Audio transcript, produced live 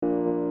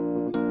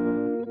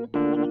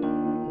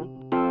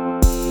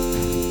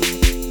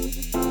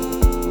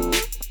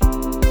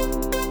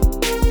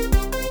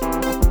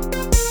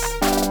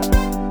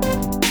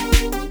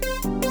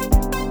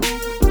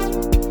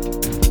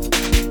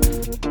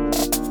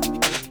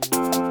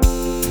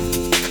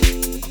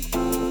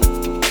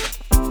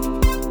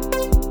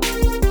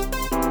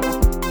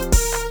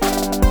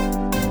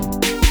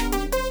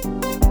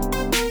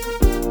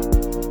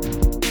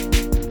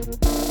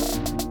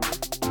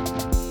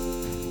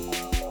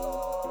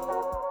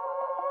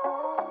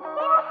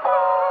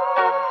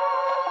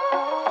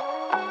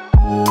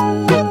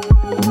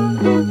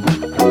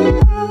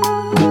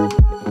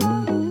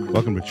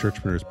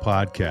Churchpreneurs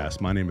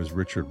Podcast. My name is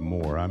Richard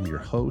Moore. I'm your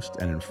host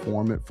and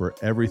informant for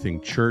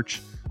everything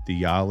church,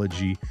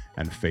 theology,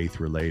 and faith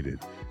related.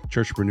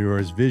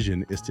 Churchpreneurs'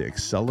 vision is to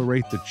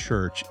accelerate the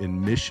church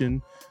in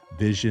mission,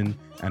 vision,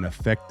 and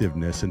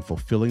effectiveness in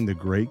fulfilling the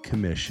Great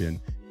Commission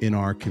in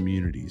our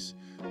communities.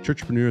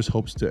 Churchpreneurs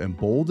hopes to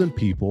embolden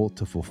people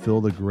to fulfill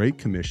the Great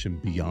Commission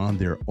beyond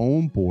their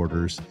own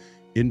borders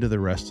into the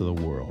rest of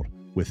the world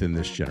within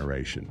this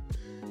generation.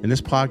 In this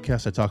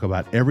podcast, I talk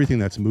about everything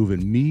that's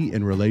moving me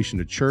in relation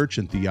to church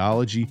and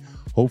theology,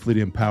 hopefully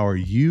to empower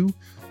you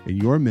in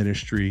your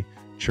ministry,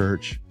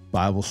 church,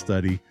 Bible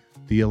study,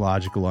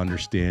 theological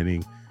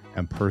understanding,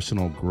 and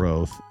personal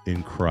growth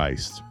in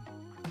Christ.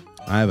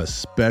 I have a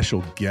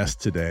special guest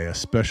today, a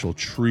special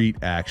treat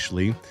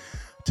actually.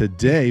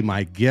 Today,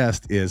 my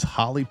guest is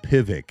Holly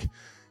Pivec.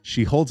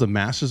 She holds a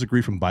master's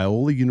degree from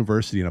Biola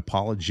University in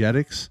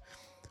apologetics,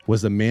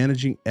 was the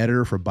managing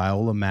editor for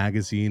Biola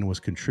Magazine,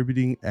 was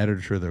contributing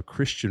editor to the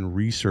Christian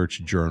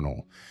Research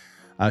Journal.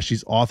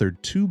 She's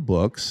authored 2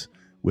 books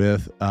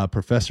with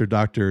Professor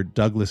Dr.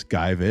 Douglas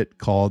Geivett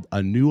called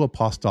A New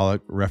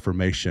Apostolic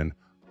Reformation, ?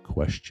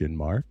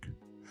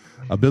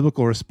 A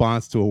biblical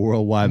response to a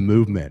worldwide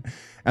movement,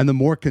 and the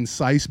more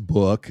concise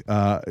book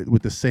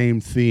with the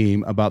same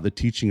theme about the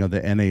teaching of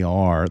the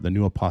NAR, the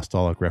New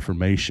Apostolic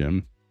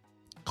Reformation,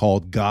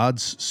 called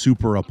God's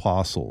Super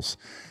Apostles,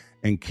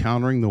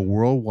 Encountering the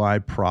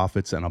Worldwide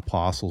Prophets and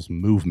Apostles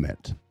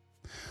Movement.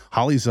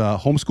 Holly's a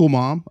homeschool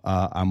mom.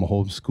 I'm a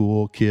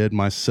homeschool kid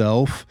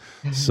myself,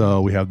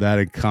 so we have that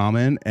in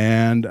common.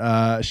 And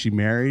she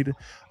married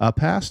a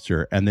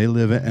pastor, and they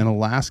live in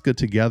Alaska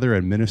together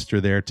and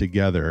minister there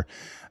together.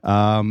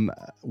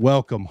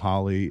 Welcome,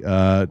 Holly,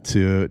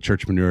 to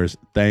Churchpreneurs.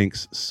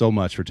 Thanks so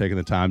much for taking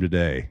the time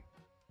today.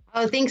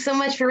 Oh, thanks so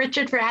much,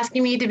 Richard, for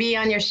asking me to be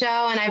on your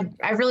show. And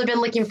I've really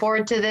been looking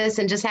forward to this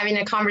and just having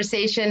a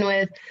conversation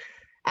with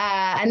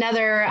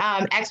another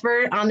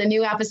expert on the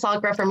New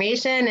Apostolic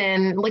Reformation,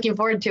 and looking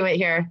forward to it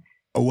here.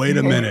 Oh, wait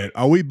a minute.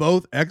 Are we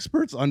both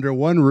experts under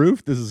one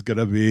roof? This is going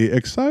to be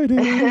exciting.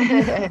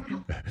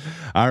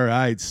 All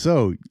right.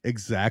 So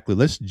exactly.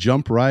 Let's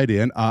jump right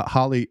in.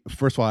 Holly,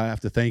 first of all, I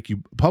have to thank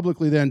you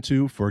publicly then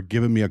too for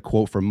giving me a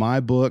quote from my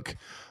book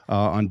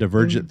on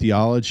divergent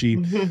theology.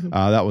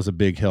 That was a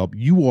big help.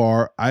 You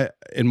are,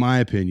 in my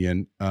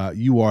opinion,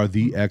 you are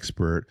the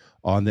expert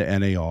on the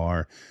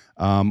NAR.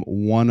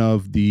 One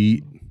of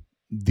the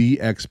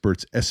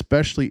experts,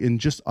 especially in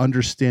just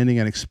understanding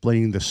and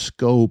explaining the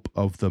scope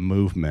of the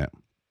movement.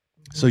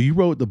 So you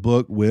wrote the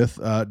book with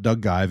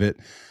Doug Geivett,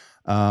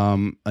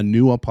 A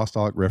New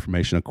Apostolic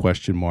Reformation, ?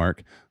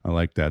 I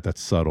like that.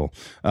 That's subtle.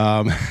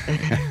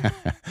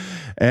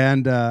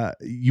 And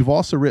you've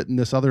also written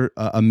this other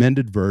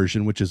amended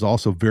version, which is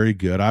also very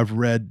good. I've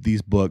read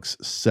these books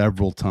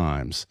several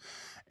times.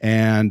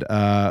 And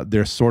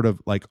they're sort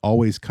of like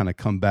always kind of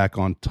come back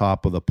on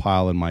top of the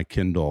pile in my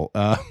Kindle.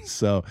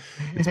 So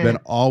it's been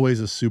always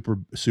a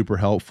super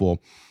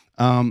helpful.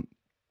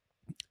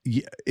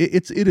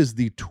 It is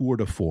the tour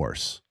de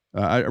force.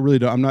 I really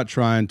don't, I'm not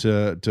trying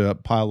to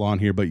pile on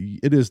here, but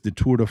it is the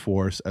tour de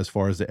force as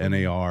far as the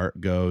NAR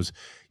goes.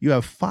 You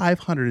have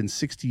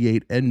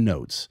 568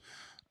 endnotes.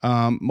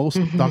 Most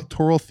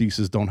doctoral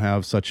theses don't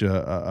have such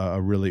a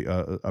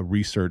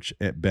research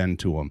bend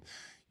to them.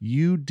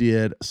 You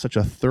did such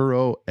a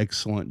thorough,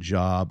 excellent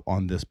job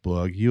on this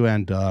book, you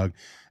and Doug,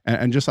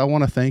 and just I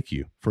want to thank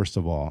you first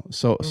of all.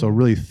 So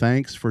really,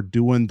 thanks for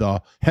doing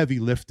the heavy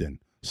lifting,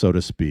 so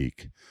to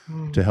speak,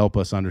 to help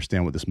us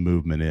understand what this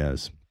movement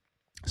is.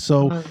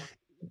 So,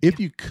 if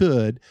you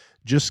could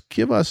just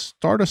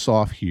start us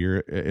off here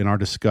in our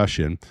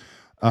discussion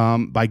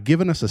by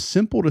giving us a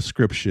simple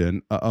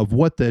description of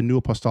what the New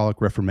Apostolic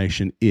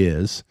Reformation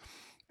is,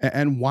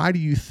 and why do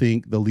you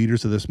think the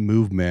leaders of this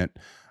movement.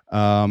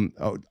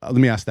 Let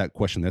me ask that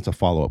question. That's a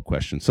follow-up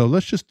question. So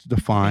let's just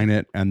define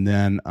it, and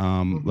then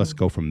let's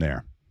go from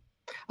there.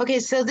 Okay,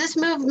 so this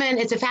movement,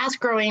 it's a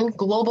fast-growing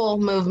global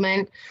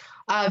movement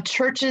of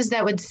churches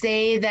that would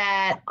say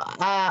that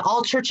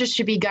all churches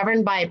should be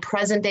governed by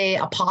present-day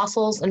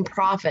apostles and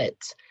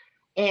prophets.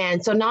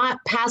 And so not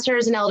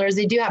pastors and elders.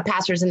 They do have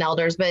pastors and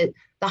elders, but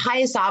the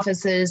highest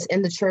offices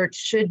in the church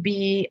should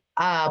be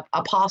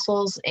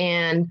apostles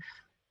and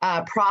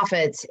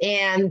prophets.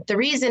 And the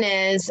reason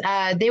is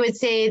they would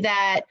say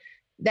that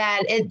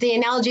the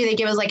analogy they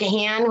give is like a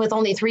hand with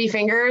only 3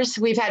 fingers.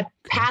 We've had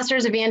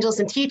pastors, evangelists,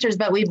 and teachers,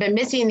 but we've been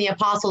missing the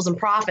apostles and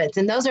prophets.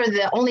 And those are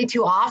the only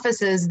 2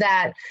 offices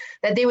that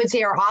they would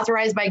say are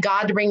authorized by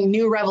God to bring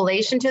new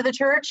revelation to the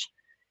church.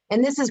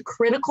 And this is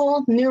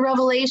critical new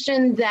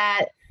revelation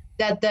that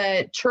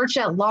the church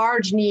at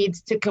large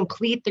needs to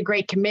complete the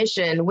Great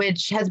Commission,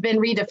 which has been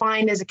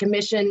redefined as a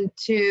commission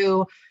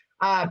to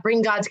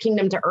bring God's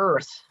kingdom to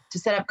earth, to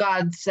set up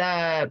God's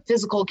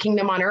physical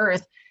kingdom on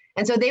earth.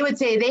 And so they would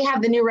say they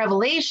have the new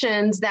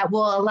revelations that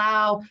will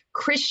allow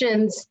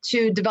Christians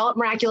to develop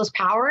miraculous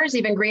powers,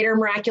 even greater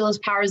miraculous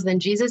powers than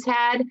Jesus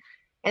had,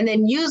 and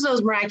then use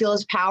those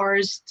miraculous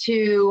powers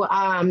to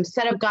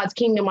set up God's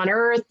kingdom on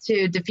earth,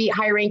 to defeat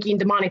high-ranking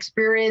demonic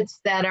spirits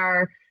that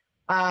are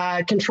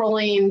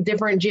controlling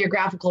different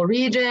geographical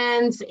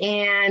regions,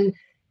 and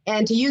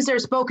to use their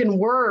spoken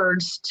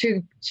words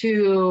to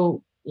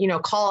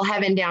call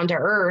heaven down to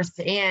earth.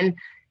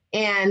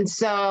 And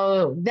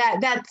so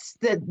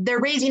they're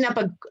raising up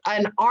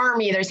an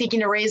army. They're seeking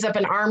to raise up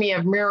an army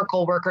of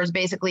miracle workers,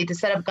 basically, to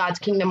set up God's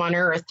kingdom on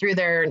earth through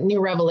their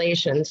new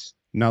revelations.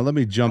 Now, let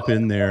me jump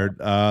in there.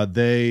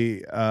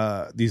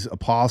 These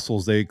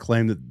apostles, they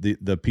claim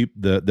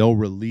that they'll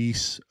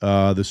release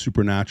the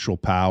supernatural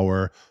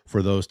power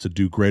for those to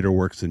do greater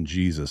works than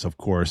Jesus. Of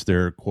course,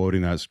 they're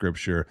quoting that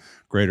scripture,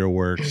 greater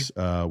works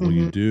will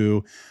you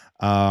do.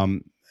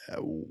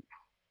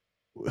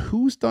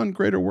 Who's done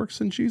greater works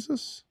than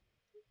Jesus?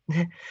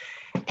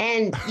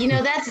 And,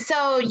 that's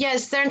so,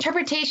 yes, their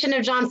interpretation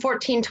of John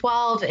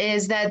 14:12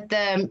 is that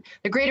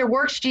the greater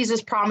works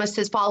Jesus promised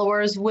his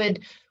followers would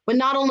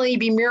not only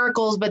be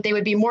miracles, but they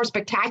would be more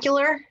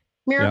spectacular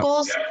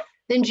miracles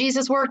than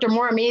Jesus worked, or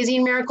more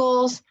amazing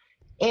miracles.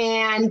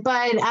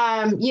 But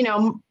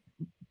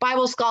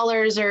Bible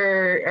scholars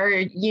are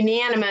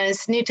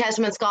unanimous, New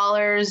Testament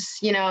scholars,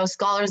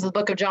 scholars of the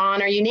book of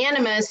John are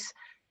unanimous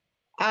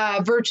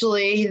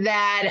virtually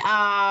that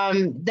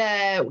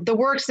the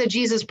works that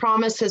Jesus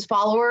promised his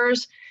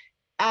followers,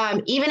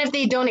 even if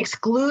they don't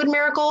exclude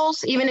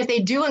miracles, even if they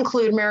do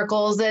include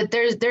miracles, that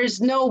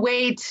there's no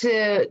way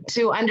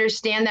to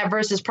understand that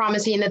verse as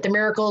promising that the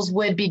miracles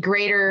would be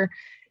greater,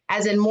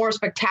 as in more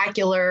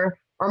spectacular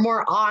or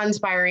more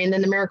awe-inspiring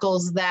than the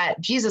miracles that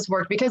Jesus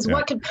worked. Because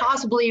what could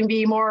possibly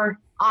be more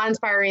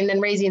awe-inspiring than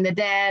raising the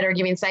dead or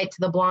giving sight to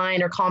the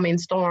blind or calming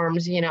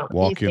storms?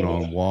 Walking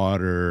on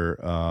water,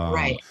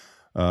 right?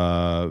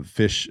 Having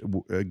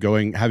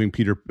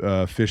Peter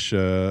fish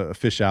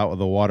out of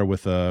the water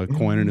with a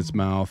coin in its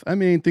mouth. I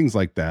mean, things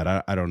like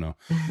that. I don't know.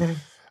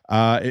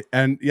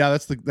 And yeah,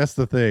 that's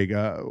the thing.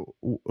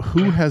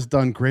 Who has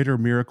done greater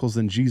miracles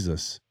than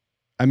Jesus?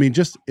 I mean,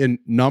 just in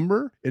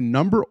number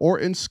or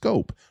in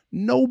scope,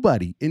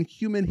 nobody in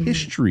human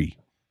history.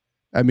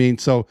 I mean,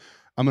 so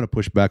I'm going to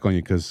push back on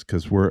you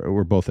because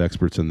we're both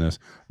experts in this.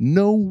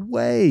 No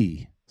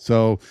way.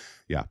 So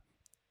yeah,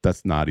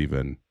 that's not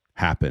even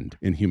happened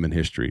in human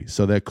history.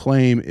 So that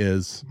claim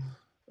is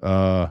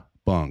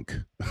bunk,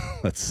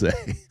 let's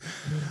say.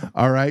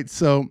 All right.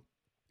 So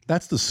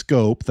that's the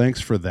scope. Thanks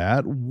for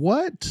that.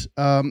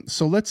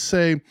 So let's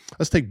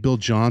take Bill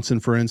Johnson,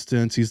 for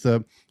instance. He's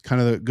the kind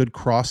of the good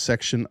cross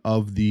section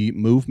of the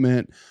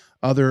movement.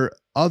 Other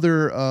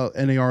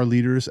NAR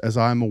leaders, as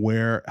I'm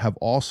aware, have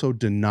also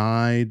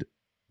denied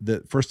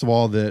that, first of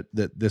all, that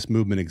this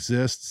movement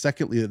exists.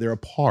 Secondly, that they're a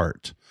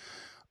part.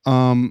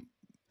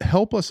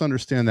 Help us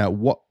understand that.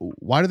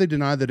 Why do they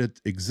deny that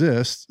it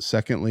exists?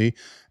 Secondly,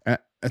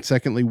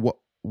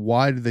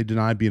 why do they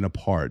deny being a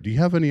part? Do you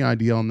have any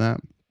idea on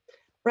that?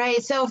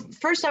 Right. So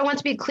first, I want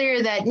to be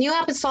clear that New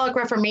Apostolic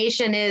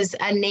Reformation is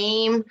a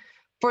name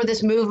for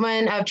this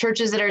movement of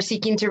churches that are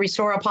seeking to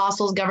restore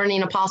apostles,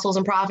 governing apostles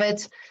and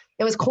prophets.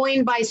 It was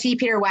coined by C.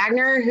 Peter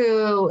Wagner,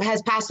 who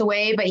has passed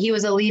away, but he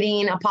was a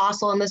leading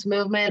apostle in this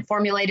movement,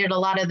 formulated a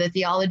lot of the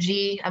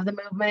theology of the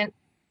movement.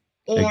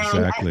 And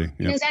exactly. Yep.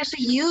 It was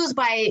actually used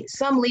by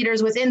some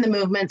leaders within the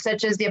movement,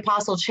 such as the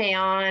Apostle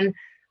Cheon.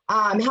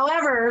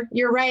 However,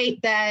 you're right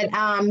that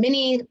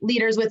many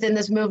leaders within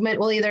this movement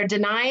will either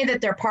deny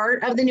that they're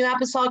part of the New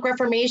Apostolic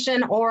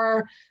Reformation,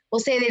 or will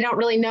say they don't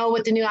really know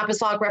what the New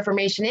Apostolic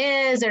Reformation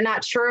is. They're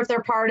not sure if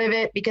they're part of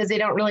it because they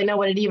don't really know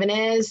what it even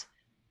is.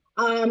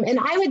 And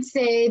I would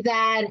say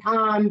that,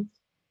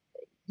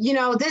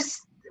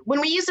 when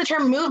we use the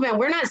term movement,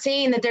 we're not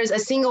saying that there's a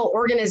single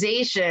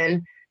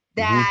organization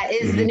that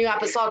is the New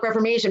Apostolic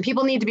Reformation.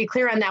 People need to be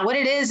clear on that. What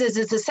it is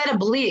it's a set of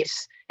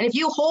beliefs. And if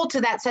you hold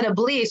to that set of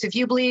beliefs, if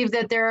you believe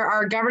that there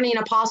are governing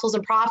apostles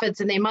and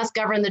prophets and they must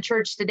govern the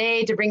church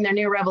today to bring their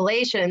new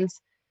revelations,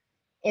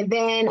 and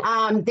then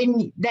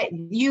that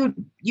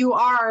you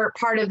are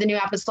part of the New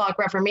Apostolic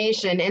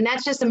Reformation. And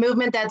that's just a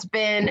movement that's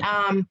been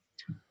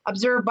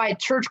observed by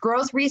church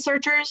growth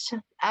researchers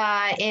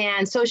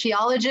and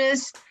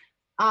sociologists.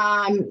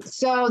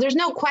 So there's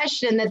no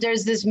question that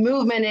there's this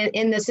movement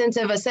in the sense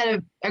of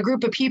a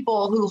group of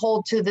people who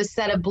hold to this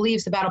set of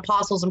beliefs about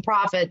apostles and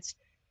prophets.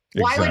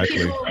 Why would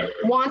people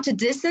want to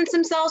distance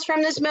themselves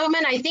from this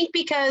movement? I think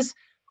because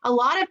a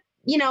lot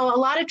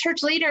of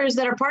church leaders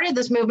that are part of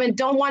this movement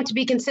don't want to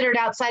be considered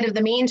outside of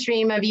the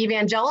mainstream of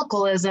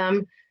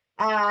evangelicalism.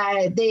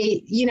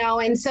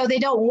 And so they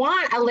don't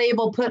want a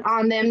label put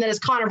on them that is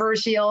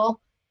controversial.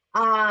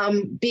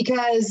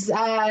 Because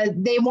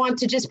they want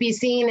to just be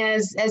seen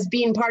as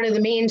being part of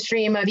the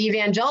mainstream of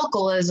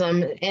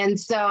evangelicalism. And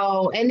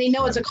they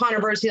know it's a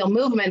controversial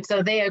movement,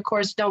 so they, of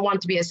course, don't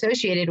want to be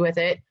associated with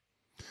it.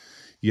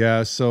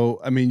 Yeah, so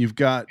I mean, you've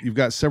got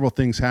several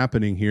things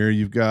happening here.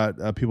 You've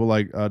got people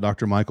like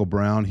Dr. Michael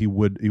Brown. He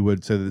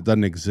would say that it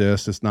doesn't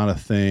exist. It's not a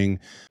thing.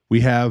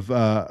 We have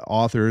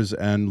authors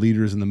and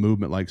leaders in the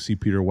movement like C.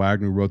 Peter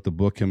Wagner, who wrote the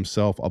book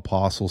himself,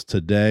 Apostles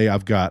Today.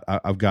 I've got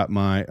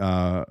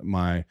my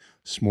my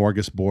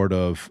smorgasbord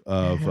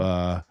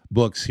of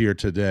books here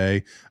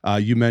today.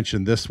 You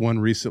mentioned this one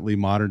recently,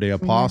 Modern Day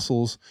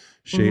Apostles.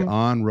 Shea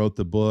Ahn wrote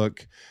the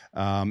book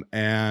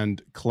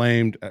and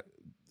claimed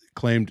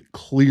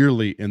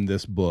clearly in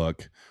this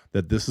book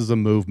that this is a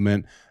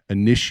movement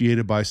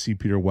initiated by C.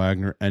 Peter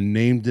Wagner and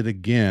named it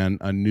again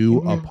a new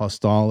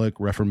apostolic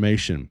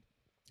reformation.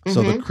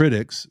 So the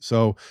critics,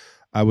 so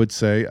I would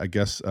say, I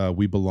guess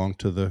we belong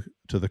to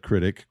the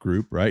critic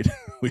group, right?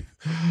 We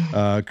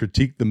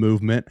critique the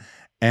movement,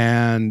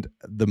 and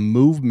the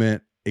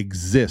movement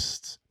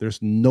exists.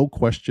 There's no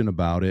question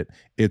about it.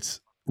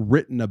 It's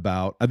written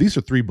about. These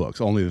are 3 books,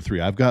 only the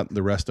 3. I've got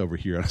the rest over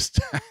here on a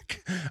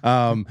stack.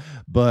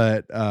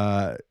 But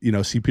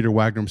C. Peter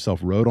Wagner himself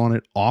wrote on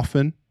it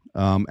often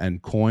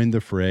and coined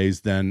the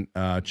phrase. Then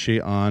Shea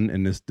Ahn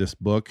in this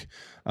book.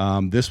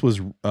 This was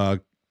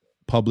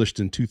published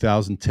in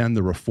 2010,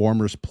 The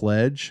Reformers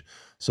Pledge.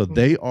 So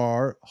they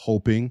are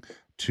hoping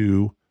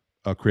to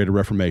create a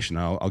reformation.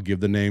 I'll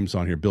give the names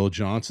on here. Bill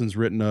Johnson's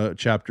written a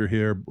chapter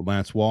here.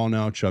 Lance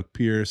Wallnau, Chuck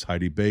Pierce,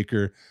 Heidi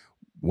Baker,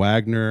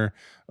 Wagner,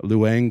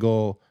 Lou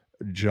Engle,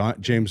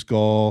 James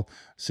Gull,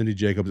 Cindy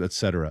Jacobs,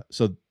 etc.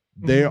 So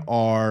they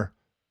are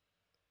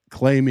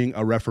claiming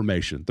a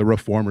reformation, the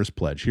Reformers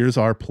Pledge. Here's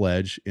our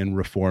pledge in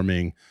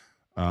reforming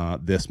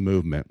this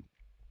movement.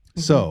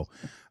 So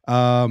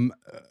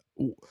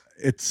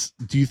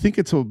do you think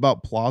it's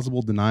about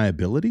plausible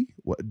deniability?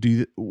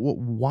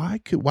 Why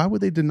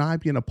would they deny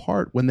being a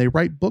part when they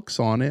write books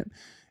on it?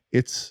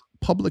 It's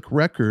public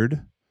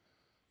record.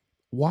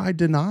 Why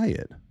deny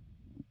it?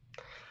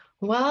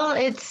 Well,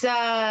 it's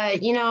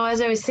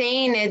as I was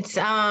saying, it's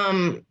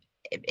more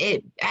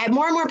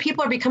and more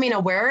people are becoming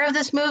aware of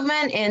this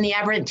movement and the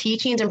aberrant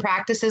teachings and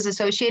practices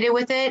associated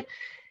with it.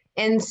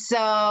 And so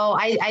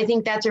I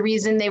think that's a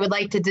reason they would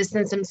like to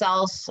distance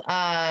themselves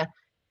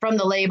from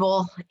the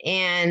label.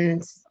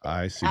 And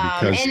I see,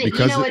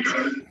 because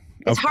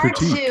it's hard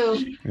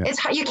critique.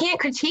 you can't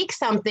critique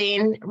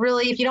something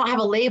really if you don't have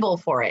a label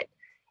for it.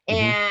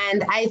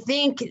 And I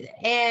think,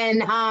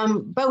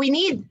 but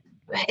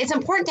it's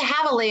important to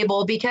have a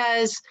label,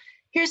 because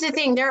here's the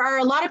thing. There are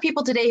a lot of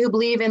people today who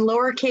believe in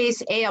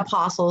lowercase a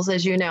apostles,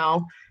 as you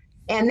know.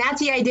 And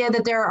that's the idea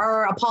that there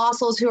are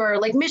apostles who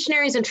are like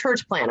missionaries and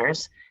church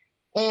planners.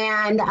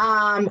 And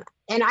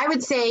I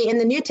would say in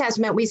the New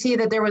Testament, we see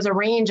that there was a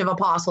range of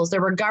apostles. There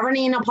were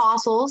governing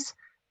apostles.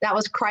 That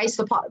was Christ,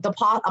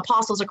 the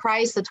apostles of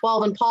Christ, the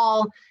 12 and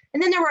Paul.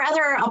 And then there were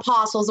other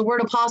apostles. The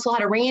word apostle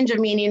had a range of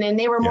meaning, and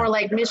they were more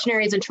like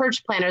missionaries and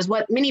church planners,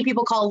 what many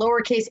people call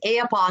lowercase a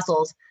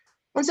apostles.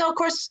 And so, of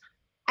course,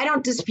 I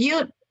don't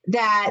dispute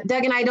that.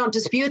 Doug and I don't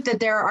dispute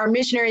that there are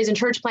missionaries and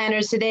church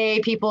planners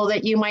today, people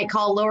that you might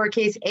call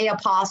lowercase a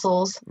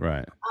apostles.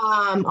 Right.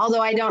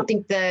 Although I don't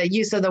think the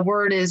use of the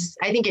word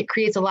I think it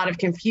creates a lot of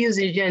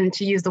confusion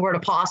to use the word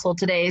apostle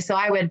today. So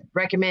I would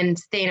recommend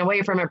staying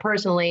away from it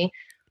personally.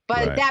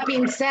 But that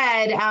being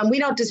said, we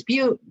don't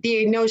dispute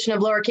the notion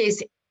of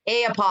lowercase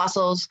a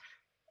apostles.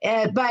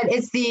 But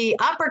it's the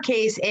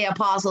uppercase A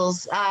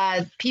apostles,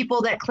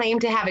 people that claim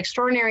to have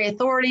extraordinary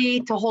authority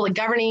to hold a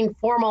governing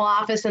formal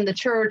office in the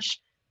church.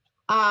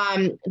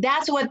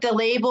 That's what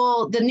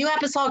the New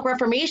Apostolic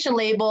Reformation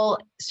label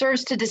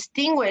serves to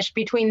distinguish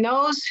between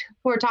those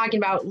who are talking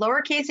about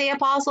lowercase a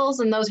apostles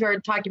and those who are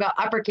talking about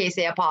uppercase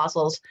a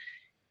apostles.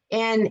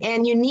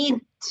 And you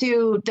need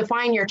to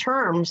define your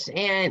terms.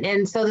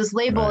 And so this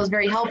label is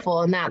very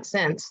helpful in that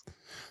sense.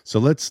 So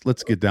let's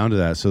get down to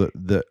that. So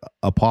the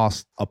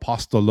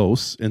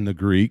apostolos in the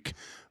Greek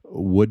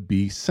would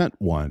be sent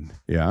one,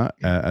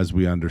 as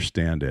we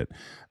understand it.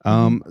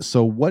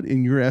 So what,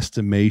 in your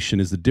estimation,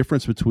 is the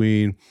difference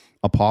between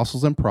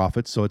apostles and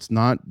prophets? So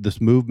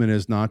this movement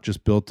is not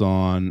just built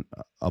on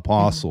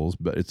apostles,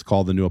 but it's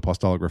called the New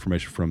Apostolic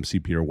Reformation from C.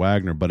 Peter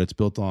Wagner, but it's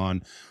built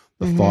on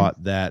the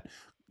thought that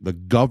the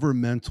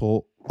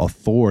governmental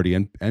authority,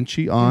 and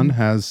Shea Ahn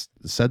has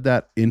said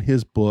that in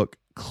his book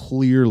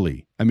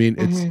clearly. I mean,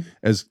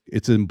 it's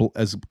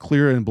as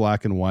clear in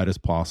black and white as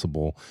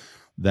possible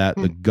that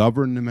the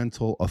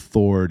governmental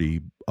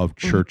authority of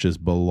churches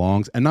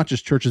belongs, and not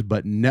just churches,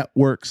 but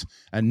networks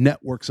and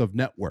networks of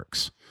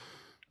networks,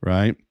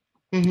 right?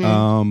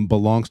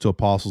 Belongs to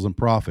apostles and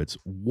prophets.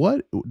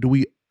 What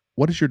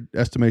is your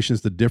estimation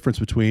is the difference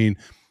between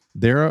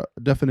their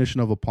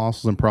definition of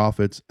apostles and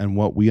prophets and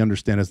what we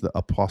understand as the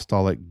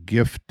apostolic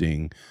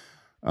gifting?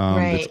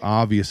 That's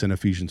obvious in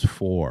Ephesians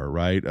 4,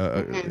 right?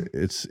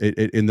 It's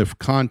in the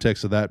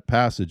context of that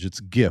passage, it's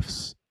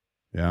gifts.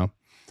 Yeah.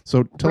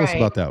 So tell us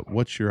about that.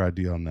 What's your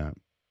idea on that?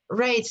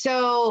 Right.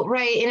 So,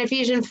 in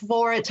Ephesians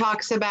 4, it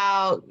talks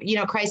about,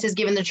 Christ has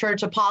given the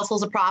church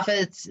apostles,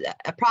 prophets,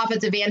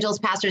 evangelists,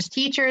 pastors,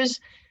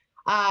 teachers.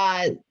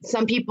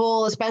 Some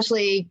people,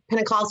 especially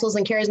Pentecostals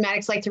and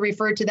charismatics, like to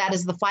refer to that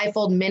as the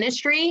fivefold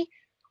ministry,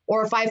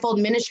 or fivefold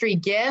ministry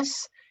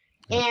gifts.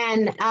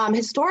 And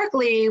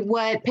historically,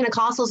 what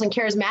Pentecostals and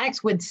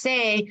charismatics would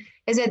say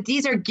is that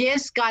these are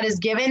gifts God has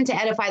given to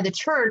edify the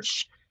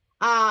church,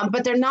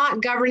 but they're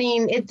not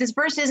governing. This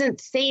verse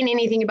isn't saying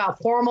anything about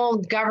formal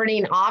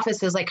governing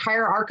offices, like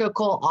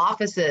hierarchical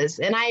offices.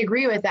 And I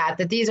agree with that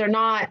these are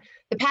not,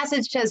 the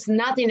passage says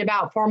nothing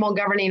about formal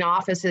governing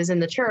offices in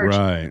the church.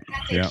 Right.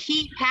 That's a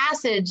key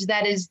passage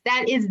that is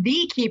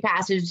the key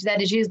passage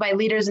that is used by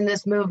leaders in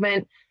this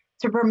movement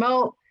to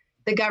promote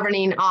the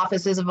governing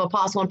offices of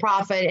apostle and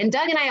prophet. And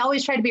Doug and I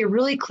always try to be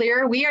really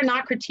clear. We are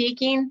not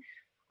critiquing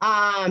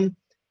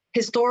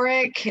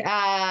historic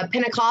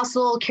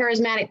Pentecostal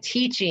charismatic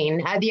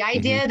teaching. The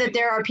idea that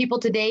there are people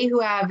today who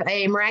have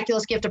a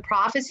miraculous gift of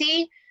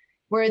prophecy,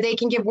 where they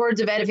can give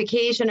words of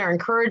edification or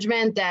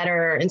encouragement that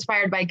are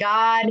inspired by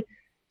God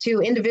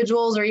to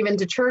individuals or even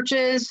to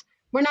churches.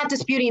 We're not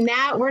disputing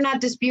that. We're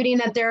not disputing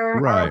that there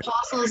are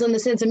apostles in the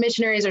sense of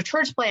missionaries or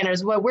church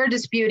planners. What we're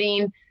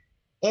disputing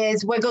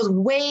is what goes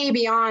way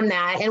beyond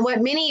that. And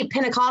what many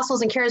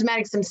Pentecostals and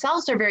charismatics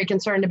themselves are very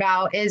concerned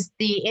about is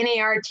the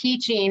NAR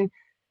teaching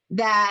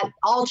that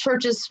all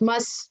churches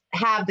must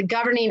have the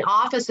governing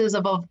offices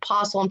of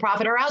apostle and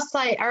prophet, or else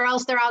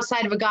they're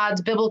outside of a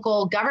God's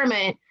biblical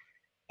government,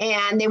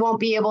 and they won't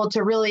be able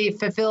to really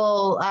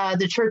fulfill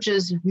the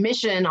church's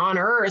mission on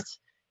earth.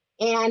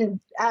 And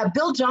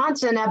Bill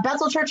Johnson at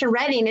Bethel Church in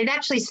Redding, it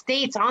actually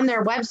states on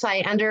their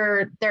website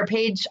under their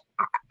page,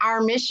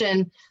 Our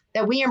Mission,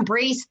 that we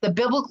embrace the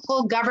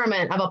biblical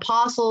government of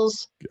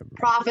apostles,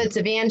 prophets,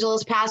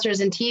 evangelists,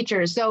 pastors, and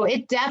teachers. So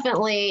it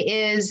definitely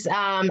is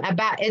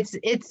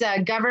it's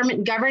a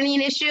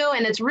governing issue,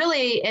 and it's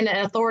really an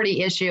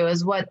authority issue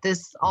is what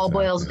this all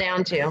boils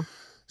down to.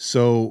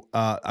 So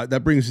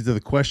that brings me to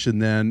the question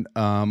then,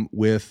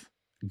 with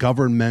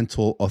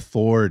governmental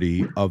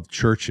authority of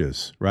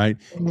churches, right?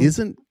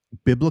 Isn't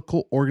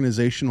biblical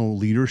organizational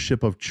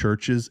leadership of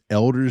churches,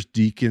 elders,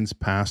 deacons,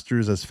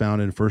 pastors, as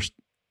found in 1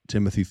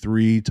 Timothy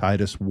 3,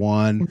 Titus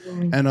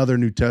 1, and other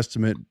New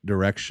Testament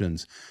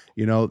directions?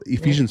 You know,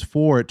 Ephesians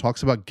 4, it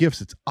talks about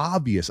gifts. It's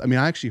obvious. I mean,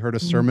 I actually heard a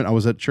sermon. I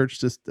was at church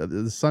this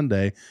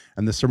Sunday,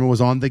 and the sermon was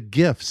on the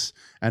gifts.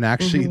 And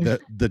actually,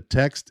 the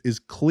text is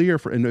clear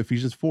in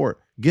Ephesians 4,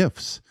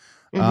 gifts.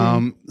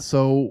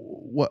 So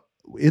what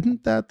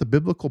isn't that the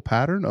biblical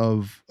pattern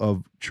of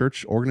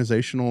church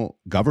organizational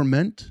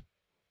government?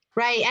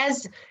 Right.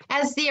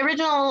 As the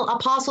original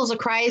apostles of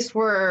Christ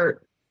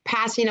were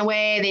passing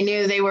away, they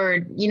knew they were,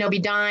 be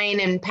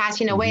dying and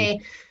passing away.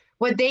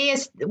 What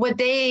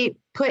they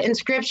put in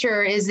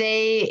scripture is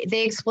they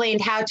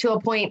explained how to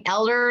appoint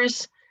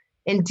elders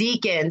and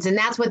deacons, and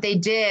that's what they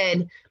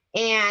did.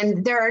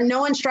 And there are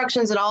no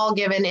instructions at all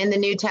given in the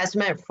New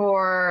Testament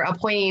for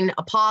appointing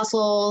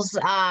apostles.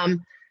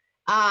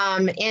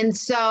 And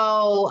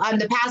so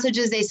the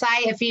passages they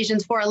cite,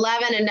 Ephesians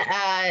 4:11, and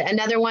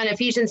another one,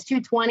 Ephesians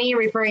 2:20,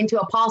 referring to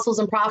apostles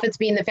and prophets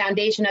being the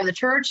foundation of the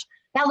church.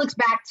 That looks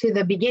back to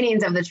the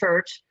beginnings of the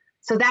church.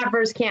 So that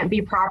verse can't be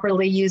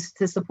properly used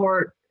to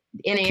support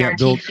NAR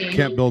teaching.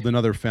 Can't build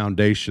another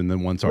foundation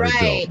than one's already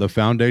built. The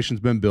foundation's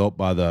been built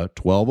by the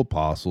 12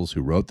 apostles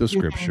who wrote the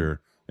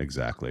scripture.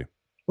 Exactly.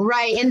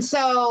 Right. And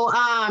so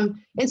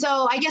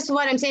I guess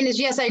what I'm saying is,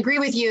 yes, I agree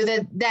with you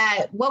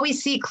that what we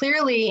see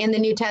clearly in the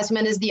New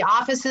Testament is the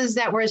offices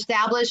that were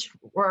established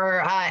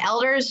were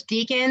elders,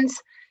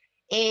 deacons,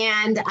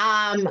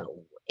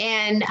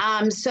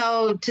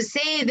 so to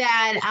say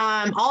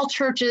that all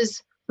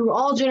churches through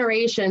all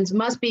generations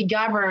must be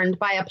governed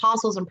by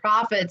apostles and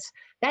prophets,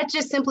 that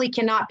just simply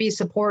cannot be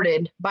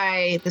supported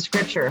by the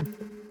scripture.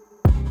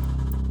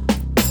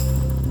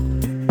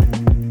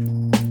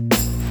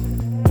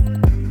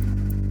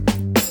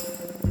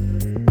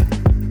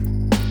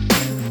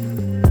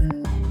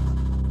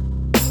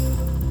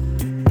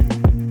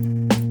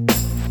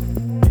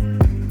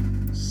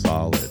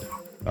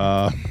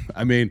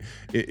 I mean,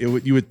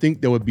 you would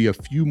think there would be a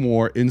few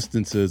more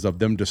instances of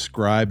them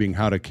describing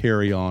how to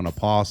carry on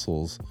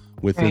apostles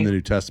within the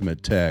New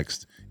Testament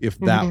text, if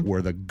that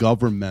were the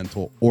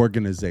governmental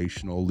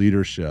organizational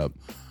leadership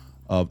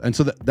of. And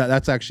so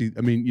that's actually,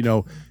 I mean,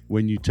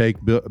 when you take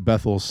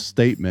Bethel's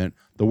statement,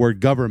 the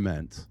word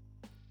government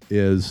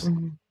is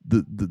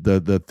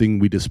the thing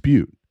we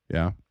dispute.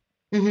 Yeah.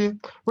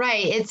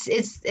 Right.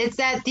 It's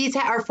that these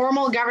are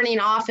formal governing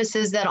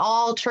offices that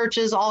all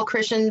churches, all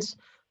Christians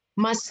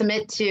must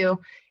submit to,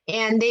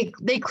 and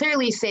they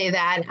clearly say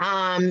that.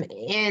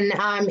 In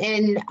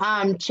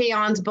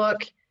Cheon's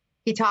book,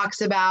 he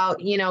talks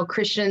about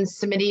Christians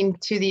submitting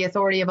to the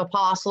authority of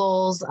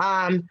apostles,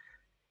 and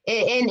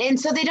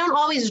so they don't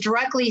always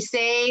directly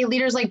say,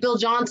 leaders like Bill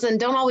Johnson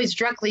don't always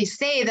directly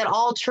say that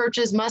all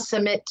churches must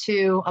submit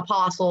to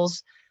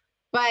apostles,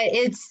 but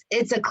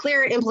it's a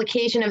clear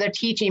implication of their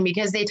teaching,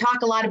 because they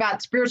talk a lot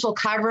about spiritual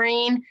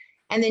covering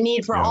and the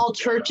need for all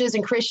churches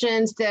and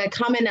Christians to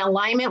come in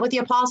alignment with the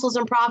apostles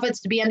and prophets,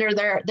 to be under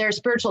their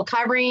spiritual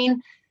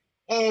covering.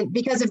 And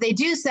because if they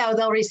do so,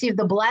 they'll receive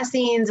the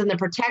blessings and the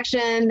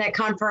protection that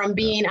come from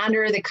being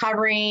under the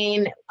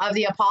covering of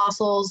the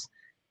apostles.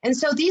 And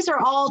so these are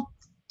all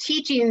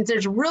teachings,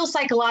 there's real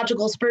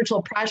psychological,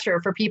 spiritual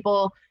pressure for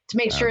people to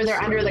make sure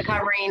they're under the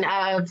covering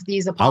of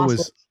these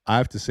apostles. I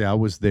have to say, I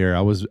was there.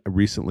 I was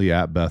recently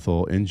at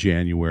Bethel in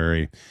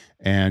January,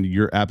 and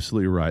you're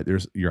absolutely right.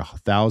 You're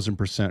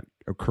 1,000%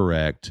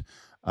 correct.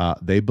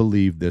 They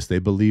believe this. They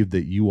believe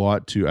that you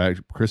ought to.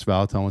 Chris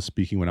Valentine was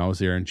speaking when I was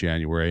there in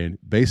January, and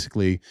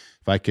basically,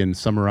 if I can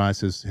summarize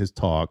his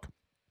talk,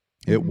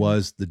 it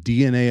was the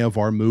DNA of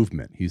our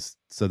movement. He's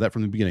said that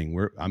from the beginning.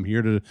 I'm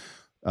here to.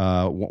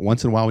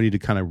 Once in a while, we need to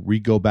kind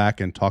of go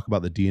back and talk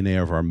about the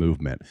DNA of our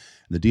movement.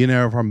 The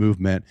DNA of our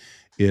movement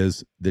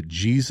is that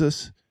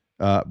Jesus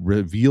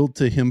revealed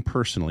to him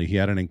personally. He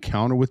had an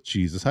encounter with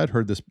Jesus. I'd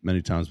heard this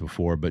many times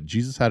before, but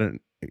Jesus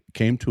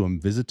came to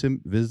him, visit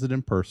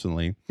him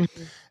personally,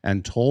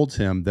 and told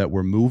him that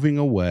we're moving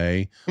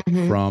away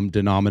from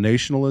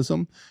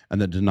denominationalism,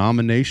 and that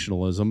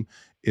denominationalism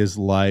is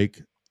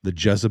like the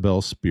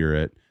Jezebel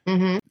spirit.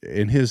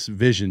 In his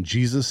vision,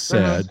 Jesus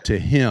said to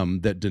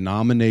him that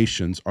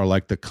denominations are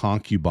like the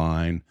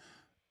concubine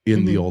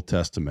in the Old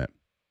Testament.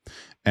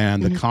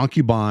 And the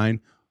concubine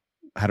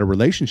had a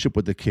relationship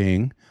with the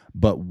king,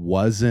 but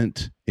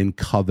wasn't in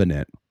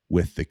covenant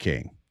with the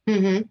king.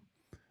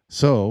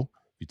 So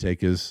you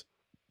take his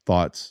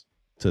thoughts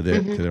to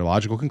their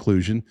logical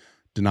conclusion.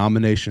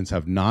 Denominations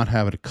have not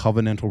had a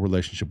covenantal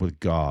relationship with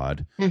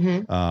God.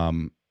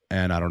 And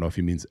I don't know if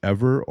he means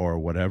ever or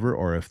whatever,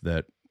 or if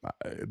that,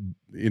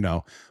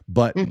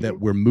 but that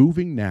we're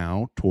moving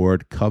now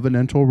toward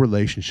covenantal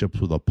relationships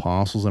with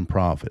apostles and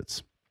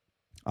prophets.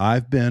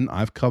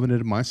 I've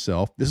covenanted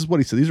myself. This is what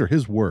he said. These are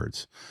his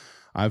words.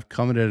 I've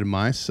covenanted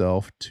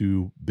myself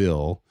to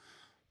Bill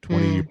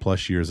 20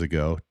 plus years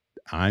ago.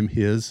 I'm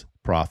his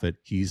prophet.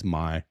 He's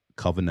my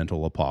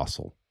covenantal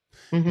apostle.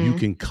 You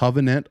can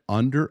covenant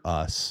under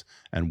us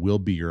and we'll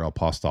be your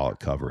apostolic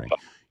covering.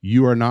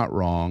 You are not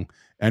wrong.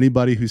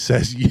 Anybody who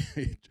says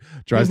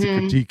tries to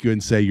critique you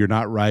and say you're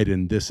not right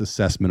in this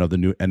assessment of the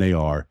new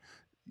NAR,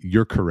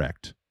 you're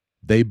correct.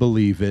 They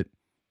believe it.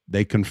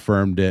 They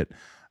confirmed it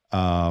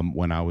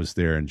when I was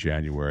there in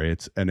January.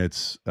 It's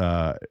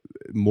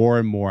more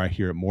and more I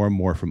hear it more and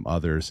more from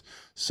others.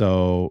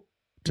 So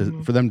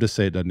for them to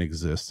say it doesn't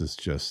exist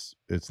is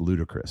it's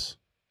ludicrous.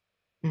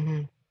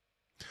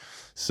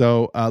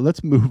 So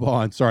let's move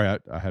on. Sorry,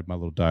 I had my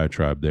little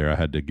diatribe there. I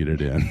had to get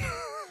it in.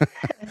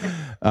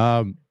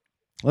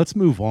 Let's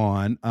move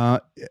on. I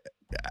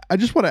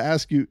just want to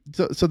ask you,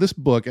 so this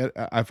book,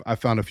 I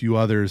found a few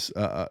others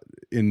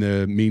in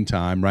the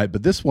meantime, right?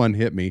 But this one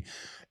hit me.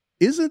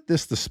 Isn't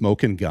this the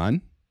smoking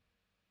gun,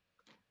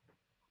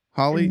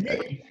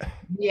 Holly?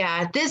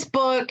 Yeah, this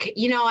book,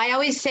 I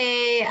always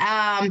say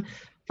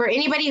for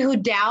anybody who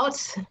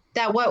doubts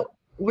that what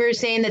we're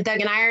saying, that Doug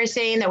and I are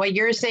saying, that what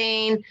you're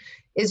saying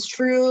is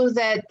true,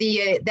 that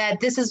that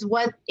this is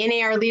what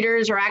NAR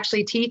leaders are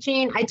actually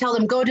teaching, I tell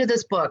them, go to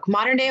this book,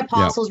 Modern Day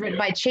Apostles, written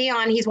by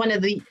Cheon. He's one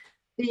of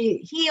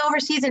he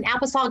oversees an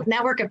apostolic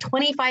network of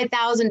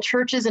 25,000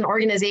 churches and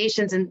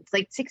organizations in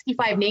like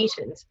 65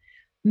 nations.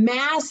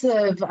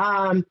 Massive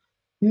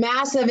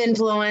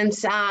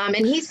influence. And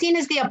he's seen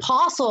as the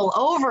apostle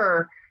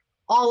over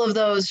all of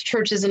those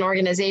churches and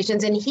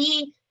organizations. And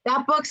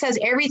that book says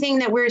everything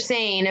that we're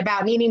saying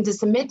about needing to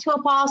submit to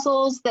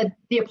apostles, that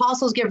the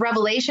apostles give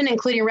revelation,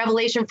 including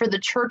revelation for the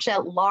church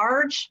at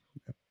large,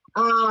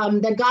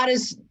 that God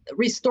is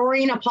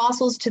restoring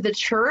apostles to the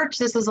church.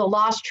 This is a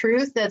lost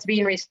truth that's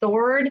being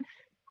restored.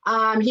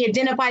 He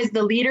identifies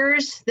the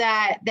leaders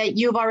that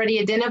you've already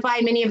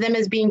identified, many of them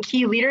as being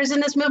key leaders in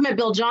this movement: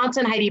 Bill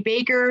Johnson, Heidi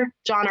Baker,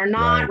 John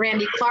Arnott,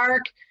 Randy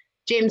Clark,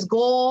 James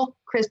Goll,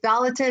 Chris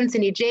Valentin,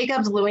 Cindy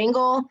Jacobs, Lou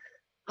Engle.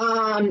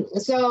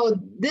 So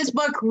this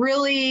book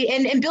really,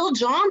 and Bill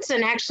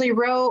Johnson actually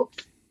wrote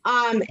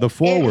the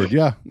foreword.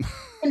 Could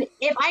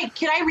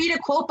I read a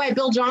quote by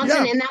Bill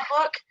Johnson in that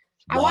book?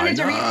 I wanted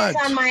to read this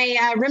on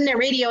my Remnant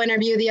Radio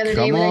interview the other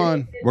day. Come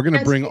on, we're going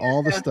to bring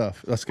all the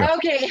stuff. Let's go.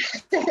 Okay.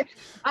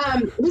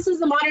 This is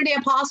the Modern Day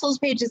Apostles,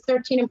 pages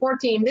 13 and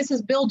 14. This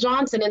is Bill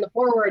Johnson in the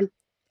foreword.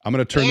 I'm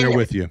going to turn there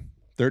with you.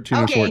 13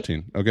 and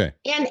 14. Okay.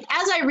 And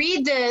as I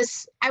read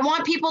this, I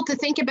want people to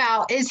think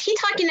about, is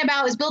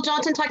Bill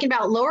Johnson talking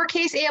about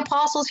lowercase a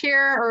apostles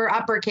here or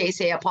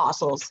uppercase a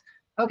apostles?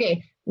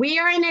 Okay. We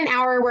are in an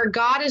hour where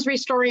God is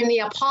restoring the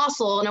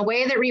apostle in a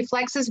way that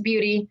reflects his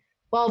beauty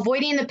while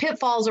avoiding the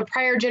pitfalls of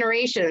prior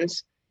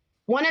generations.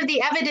 One of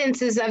the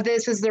evidences of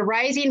this is the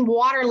rising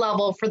water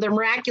level for the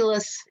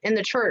miraculous in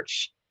the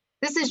church.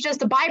 This is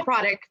just a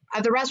byproduct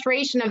of the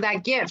restoration of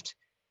that gift.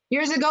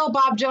 Years ago,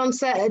 Bob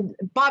Jones,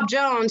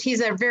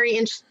 he's a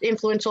very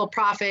influential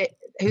prophet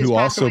who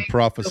also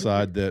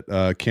prophesied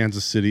that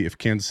Kansas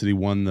City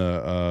won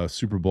the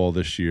Super Bowl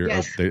this year,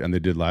 and they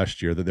did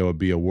last year, that there would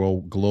be a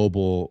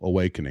global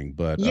awakening.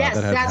 But that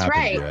hasn't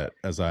happened yet,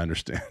 as I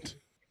understand.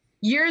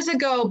 Years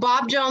ago,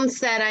 Bob Jones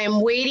said, I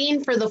am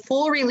waiting for the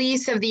full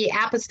release of the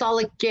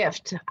apostolic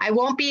gift. I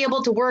won't be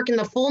able to work in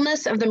the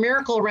fullness of the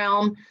miracle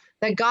realm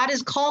that God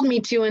has called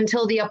me to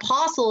until the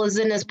apostle is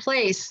in his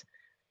place.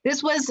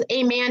 This was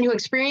a man who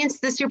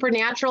experienced the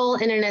supernatural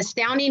in an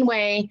astounding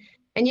way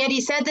And yet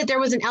he said that there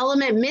was an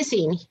element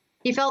missing.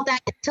 He felt that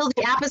until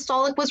the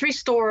apostolic was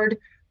restored,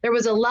 there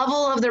was a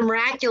level of the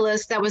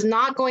miraculous that was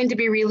not going to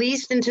be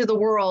released into the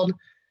world.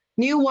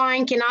 New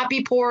wine cannot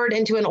be poured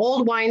into an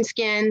old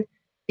wineskin.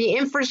 The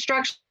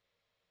infrastructure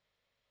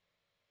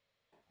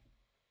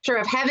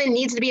of heaven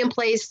needs to be in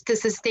place to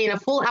sustain a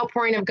full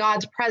outpouring of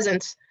God's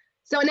presence.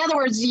 So in other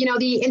words,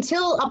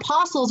 until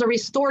apostles are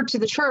restored to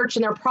the church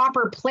in their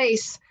proper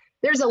place,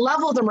 there's a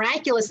level of the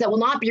miraculous that will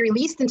not be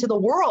released into the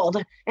world.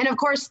 And of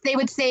course, they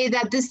would say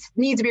that this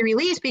needs to be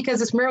released because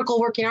this miracle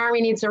working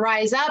army needs to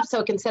rise up so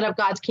it can set up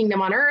God's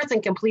kingdom on earth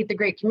and complete the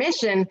Great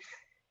Commission.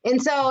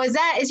 And so is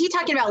he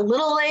talking about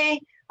little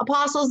a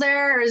apostles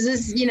there, or is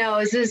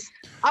this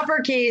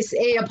uppercase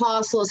A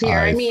apostles here?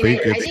 I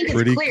think it's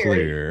pretty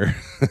clear.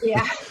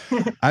 Yeah.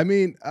 I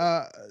mean,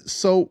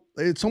 so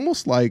it's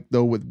almost like,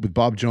 though, with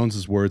Bob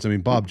Jones's words, I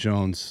mean, Bob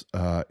Jones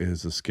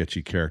is a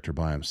sketchy character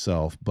by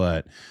himself,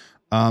 but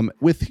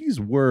with these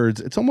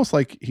words, it's almost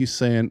like he's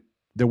saying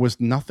there was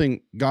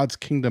nothing, God's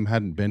kingdom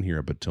hadn't been here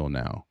up until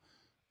now.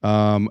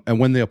 And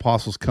when the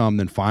apostles come,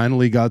 then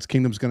finally God's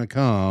kingdom's going to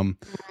come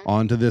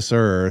onto this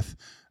earth.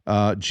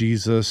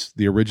 Jesus,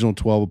 the original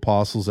 12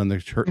 apostles, and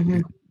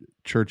the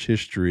church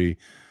history.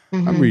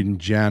 I'm reading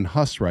Jan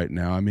Hus right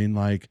now. I mean,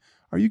 like,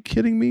 are you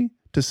kidding me?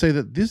 To say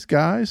that these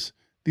guys,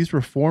 these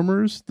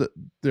reformers, the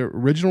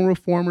original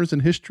reformers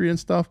in history and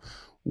stuff,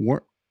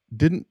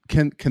 can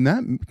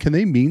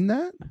they mean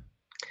that?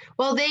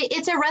 Well,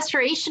 it's a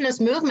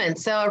restorationist movement.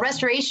 So a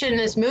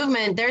restorationist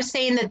movement, they're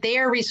saying that they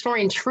are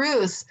restoring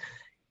truths,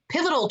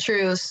 pivotal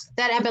truths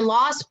that have been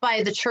lost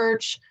by the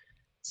church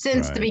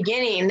since the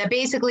beginning, that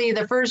basically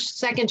the first,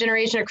 second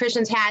generation of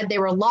Christians they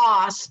were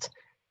lost.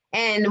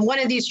 And one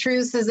of these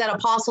truths is that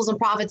apostles and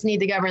prophets need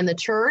to govern the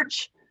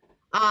church.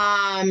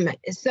 They're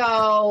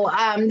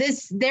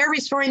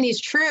restoring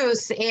these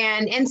truths.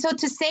 And so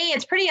to say,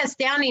 it's pretty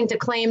astounding to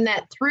claim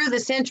that through the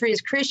centuries,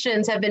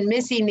 Christians have been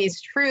missing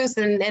these truths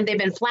and they've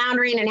been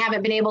floundering and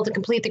haven't been able to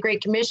complete the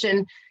Great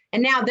Commission.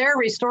 And now they're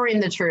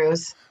restoring the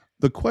truths.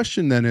 The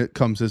question then it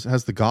comes is,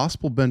 has the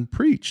gospel been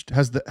preached?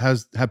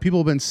 Have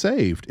people been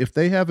saved? If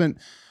they haven't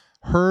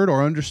heard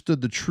or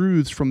understood the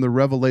truths from the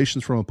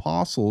revelations from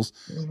apostles,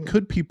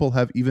 could people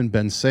have even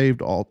been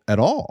saved at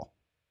all?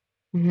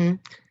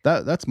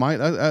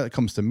 That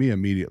comes to me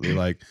immediately.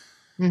 Like,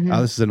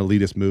 this is an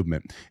elitist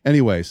movement.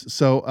 Anyways,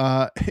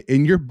 so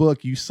in your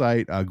book, you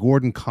cite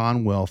Gordon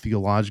Conwell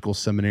Theological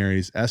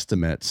Seminary's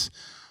estimates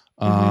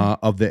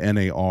of the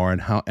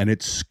NAR and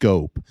its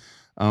scope.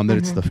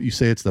 That you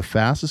say it's the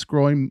fastest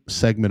growing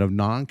segment of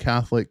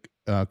non-Catholic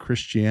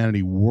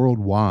Christianity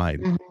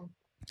worldwide.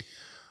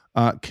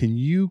 Can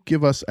you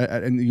give us,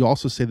 and you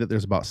also say that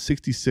there's about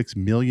 66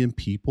 million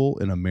people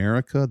in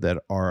America that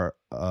are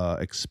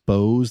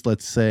exposed,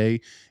 let's say,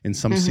 in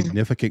some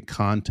significant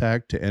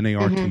contact to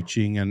NAR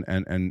teaching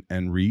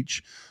and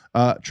reach.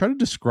 Try to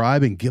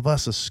describe and give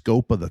us a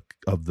scope of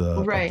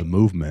the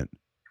movement.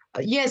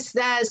 Yes.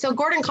 So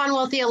Gordon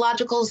Conwell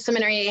Theological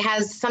Seminary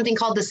has something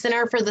called the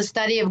Center for the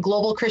Study of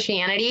Global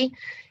Christianity.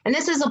 And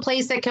this is a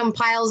place that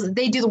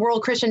they do the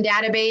World Christian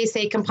Database.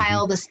 They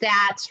compile the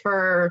stats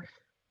for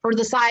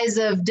the size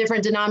of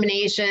different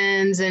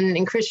denominations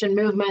and Christian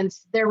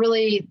movements. They're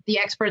really the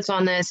experts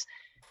on this.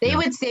 They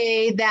would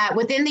say that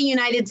within the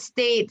United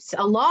States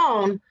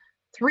alone,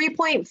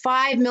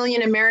 3.5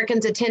 million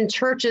Americans attend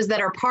churches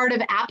that are part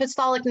of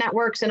apostolic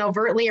networks and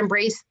overtly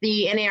embrace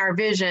the NAR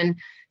vision.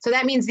 So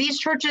that means these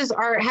churches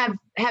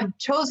have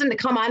chosen to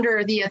come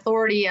under the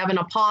authority of an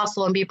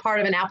apostle and be part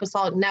of an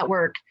apostolic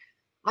network.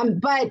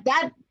 But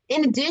that,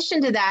 in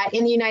addition to that,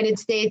 in the United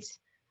States,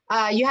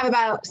 you have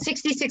about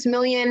 66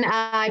 million.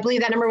 I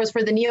believe that number was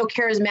for the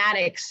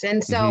neo-charismatics.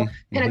 And so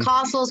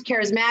Pentecostals,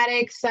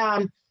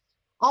 charismatics,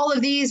 all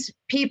of these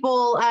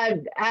people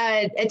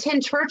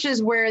attend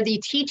churches where the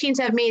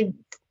teachings have made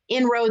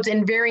inroads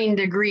in varying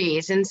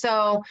degrees. And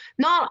so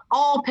not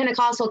all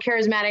Pentecostal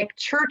charismatic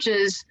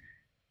churches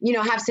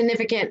have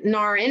significant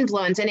NAR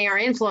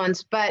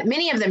influence, but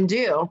many of them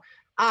do,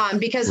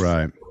 because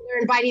they're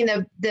inviting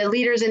the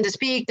leaders in to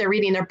speak, they're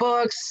reading their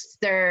books,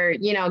 they're,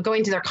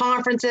 going to their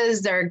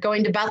conferences, they're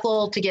going to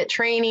Bethel to get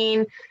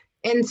training.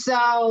 And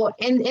so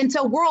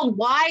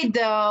worldwide,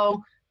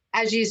 though,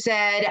 as you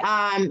said,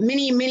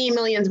 many, many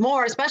millions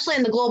more, especially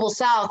in the global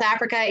South,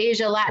 Africa,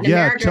 Asia, Latin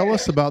America. Yeah, tell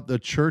us about the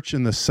church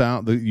in the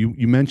South.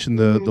 You mentioned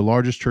the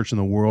largest church in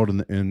the world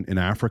in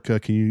Africa.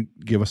 Can you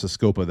give us a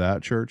scope of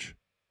that church?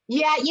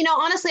 Yeah,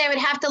 honestly, I would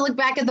have to look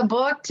back at the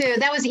book too.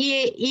 That was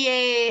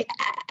E.A.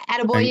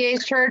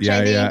 Adeboye's church,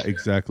 I think. Yeah,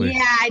 exactly.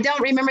 Yeah, I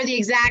don't remember the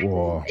exact.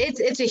 Whoa.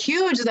 It's a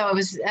huge though. It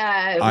was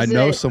I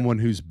know someone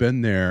who's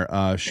been there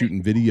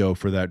shooting video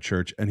for that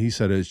church, and he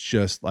said it's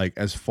just like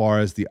as far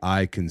as the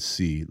eye can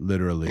see,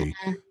 literally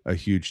a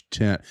huge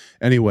tent.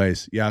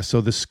 Anyways, yeah. So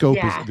the scope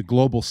is the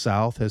global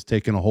South has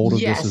taken a hold of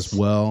this as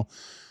well.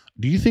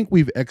 Do you think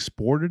we've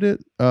exported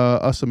it,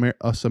 us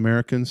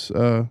Americans?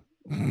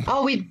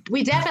 Oh,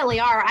 we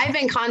definitely are. I've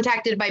been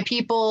contacted by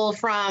people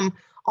from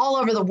all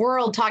over the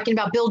world talking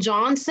about Bill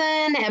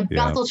Johnson and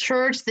Yeah. Bethel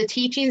Church, the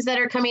teachings that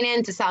are coming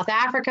into South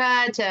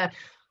Africa. To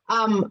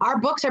our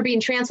books are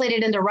being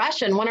translated into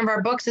Russian. One of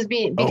our books is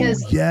being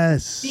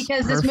yes,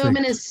 because this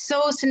movement is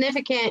so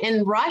significant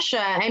in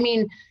Russia. I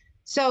mean,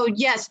 so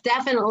yes,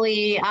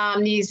 definitely,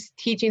 these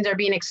teachings are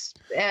being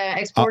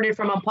exported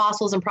from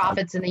apostles and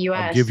prophets in the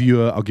U.S.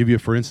 I'll give you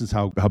for instance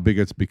how big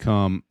it's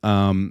become.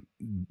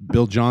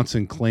 Bill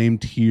Johnson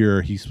claimed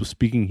here, he was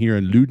speaking here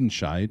in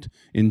Ludenscheid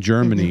in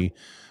Germany,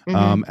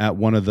 at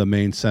one of the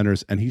main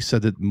centers, and he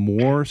said that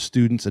more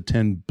students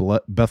attend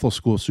Bethel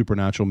School of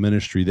Supernatural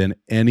Ministry than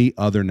any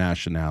other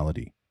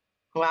nationality.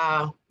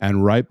 Wow.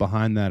 And right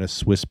behind that is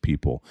Swiss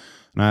people.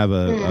 And I have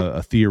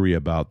a theory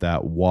about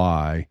that,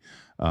 why.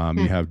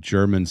 You have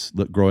Germans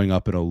growing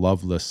up in a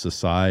loveless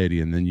society,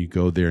 and then you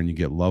go there and you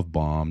get love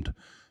bombed.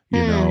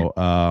 You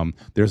know,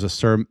 there's a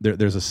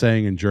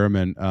saying in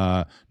German,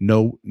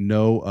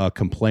 no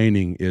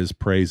complaining is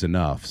praise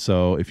enough.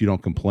 So if you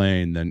don't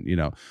complain, then, you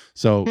know,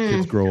 so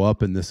kids grow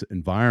up in this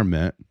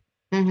environment,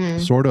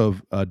 sort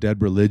of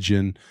dead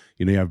religion.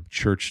 You know, you have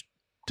church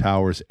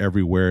towers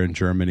everywhere in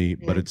Germany,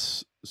 but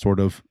it's sort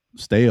of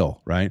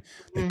stale, right?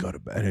 They go to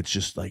bed, it's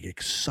just like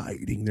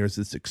exciting. There's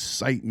this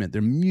excitement.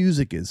 Their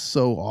music is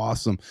so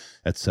awesome,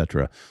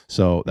 etc.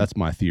 So that's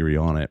my theory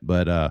on it,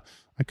 but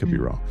I could be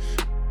wrong.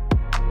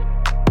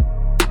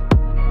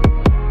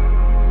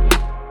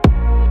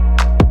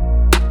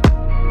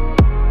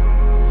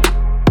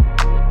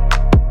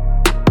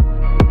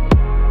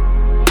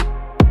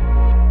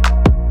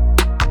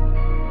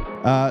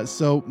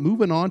 So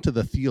moving on to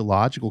the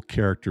theological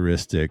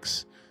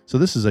characteristics. So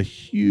this is a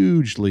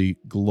hugely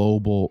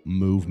global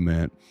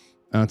movement.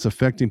 It's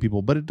affecting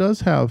people, but it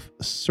does have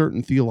a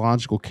certain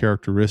theological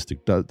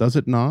characteristic, does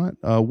it not?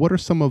 What are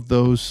some of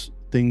those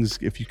things,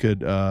 if you could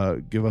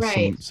give us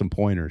some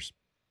pointers?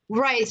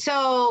 Right.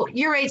 So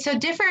you're right. So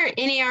different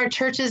NAR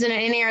churches and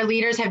NAR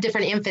leaders have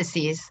different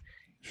emphases.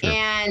 Sure.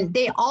 And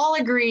they all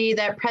agree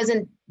that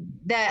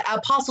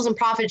apostles and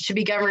prophets should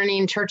be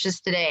governing churches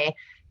today.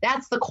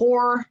 That's the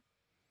core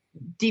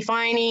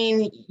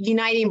defining,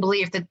 uniting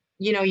belief that,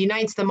 you know,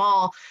 unites them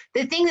all.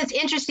 The thing that's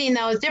interesting,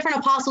 though, is different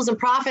apostles and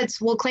prophets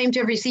will claim to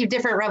have received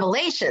different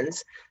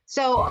revelations.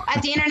 So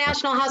at the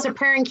International House of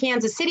Prayer in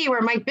Kansas City,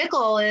 where Mike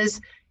Bickle is,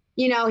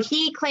 you know,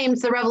 he claims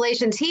the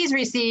revelations he's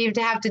received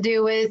to have to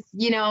do with,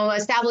 you know,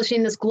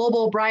 establishing this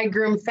global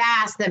bridegroom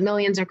fast that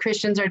millions of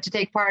Christians are to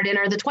take part in,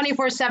 or the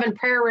 24/7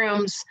 prayer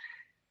rooms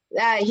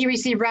he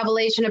received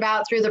revelation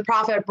about through the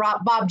prophet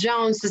Bob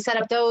Jones to set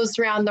up those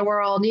around the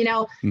world. You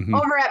know,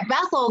 over at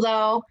Bethel,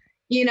 though,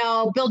 you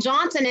know, Bill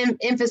Johnson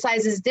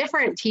emphasizes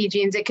different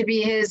teachings. It could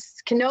be his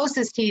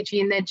kenosis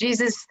teaching that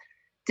Jesus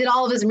did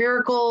all of his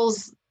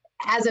miracles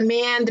as a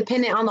man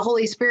dependent on the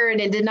Holy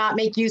Spirit and did not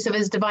make use of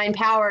his divine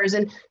powers.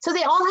 And so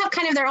they all have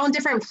kind of their own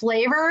different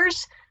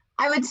flavors,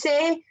 I would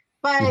say.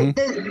 But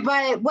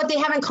but what they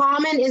have in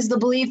common is the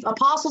belief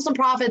apostles and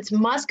prophets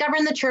must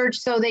govern the church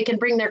so they can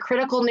bring their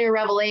critical new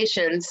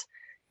revelations.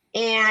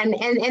 And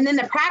then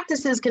the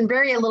practices can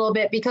vary a little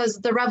bit because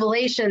the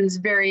revelations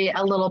vary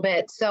a little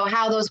bit. So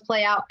how those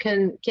play out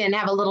can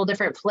have a little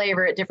different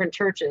flavor at different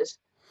churches.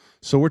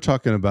 So we're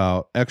talking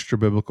about extra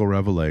biblical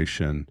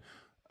revelation,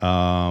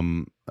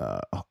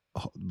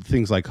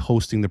 things like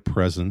hosting the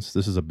presence.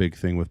 This is a big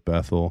thing with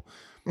Bethel.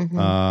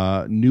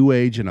 New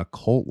Age and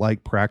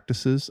occult-like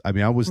practices. I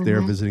mean, I was there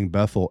visiting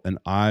Bethel, and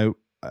I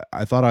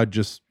thought I'd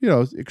just, you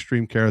know,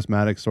 extreme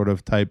charismatic sort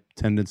of type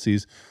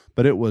tendencies,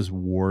 but it was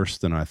worse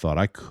than I thought.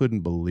 I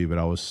couldn't believe it.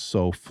 I was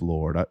so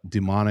floored.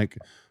 Demonic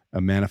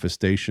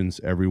manifestations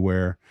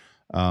everywhere.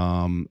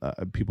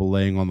 People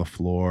laying on the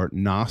floor.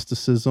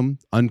 Gnosticism,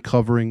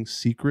 uncovering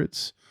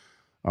secrets.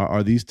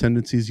 Are these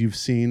tendencies you've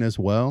seen as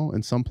well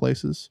in some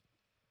places?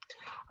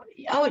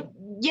 Oh,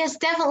 yes,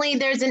 definitely.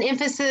 There's an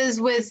emphasis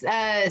with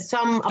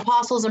some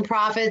apostles and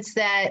prophets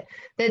that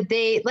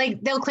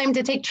they'll claim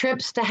to take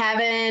trips to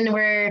heaven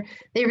where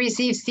they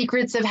receive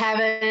secrets of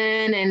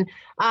heaven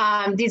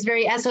and these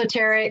very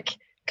esoteric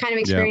kind of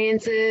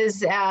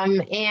experiences.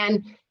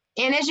 And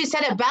as you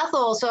said at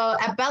Bethel, so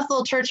at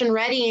Bethel Church in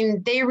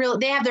Redding, they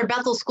have their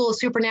Bethel School of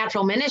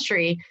Supernatural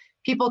Ministry.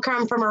 People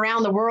come from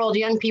around the world,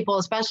 young people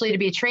especially, to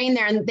be trained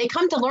there, and they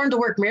come to learn to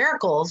work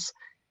miracles.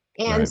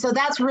 And so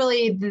that's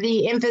really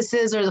the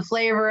emphasis or the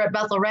flavor at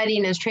Bethel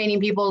Redding, is training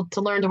people to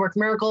learn to work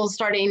miracles,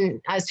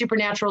 starting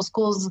supernatural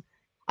schools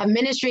of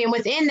ministry. And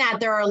within that,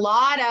 there are a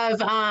lot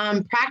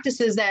of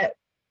practices that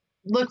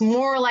look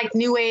more like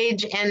New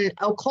Age and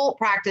occult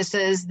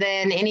practices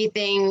than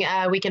anything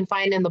we can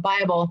find in the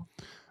Bible.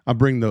 I'll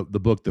bring the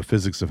book, The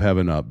Physics of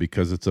Heaven, up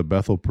because it's a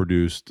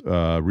Bethel-produced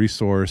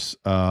resource.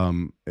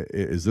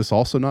 Is this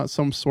also not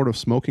some sort of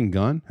smoking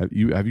gun? Have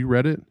you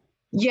read it?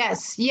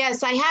 Yes,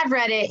 I have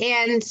read it.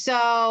 And so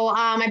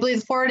I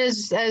believe the foreword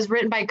is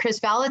written by Chris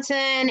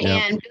Vallotton,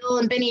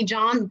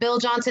 and Bill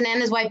Johnson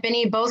and his wife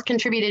Benny both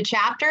contributed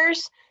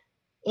chapters.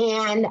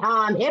 And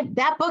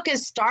that book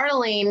is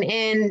startling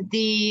in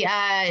the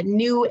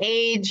New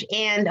Age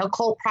and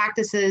occult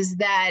practices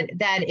that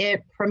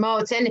it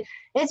promotes. And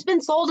it's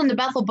been sold in the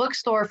Bethel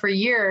bookstore for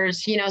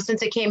years,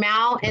 since it came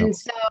out. Yep. And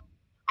so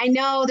I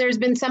know there's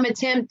been some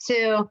attempt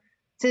to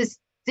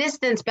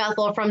distance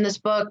Bethel from this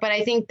book, but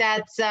I think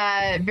that's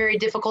very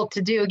difficult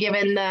to do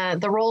given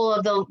the role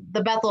of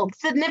the Bethel,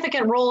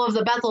 significant role of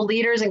the Bethel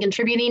leaders in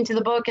contributing to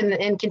the book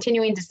and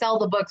continuing to sell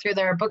the book through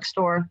their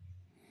bookstore.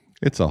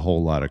 It's a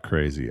whole lot of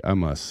crazy, I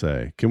must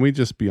say. Can we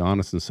just be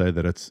honest and say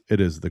that it's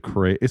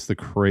the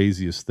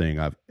craziest thing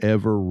I've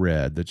ever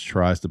read that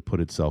tries to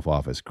put itself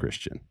off as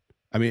Christian?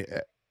 I mean,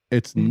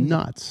 it's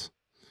nuts.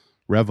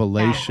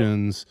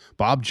 Revelations,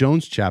 Bob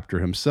Jones chapter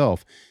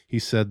himself, he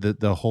said that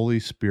the Holy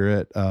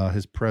Spirit,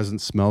 his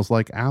presence smells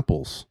like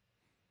apples.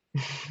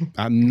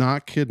 I'm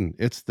not kidding.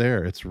 It's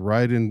there. It's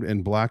right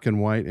in black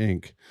and white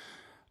ink.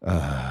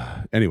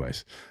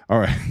 Anyways, all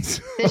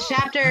right.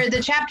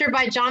 The chapter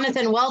by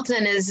Jonathan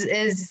Welton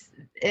is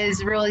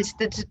really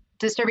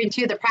disturbing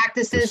too. The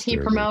practices he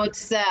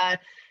promotes,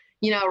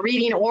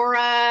 reading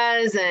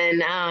auras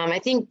and I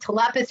think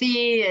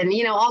telepathy and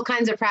all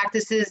kinds of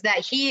practices that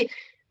he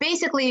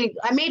basically,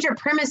 a major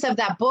premise of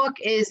that book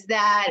is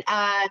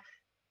that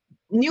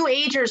New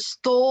Agers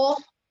stole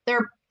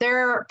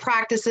their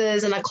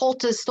practices and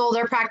occultists stole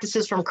their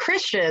practices from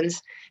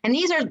Christians, and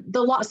these are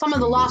some of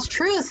the lost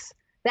truths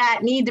that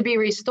need to be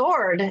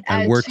restored.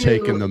 And we're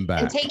taking them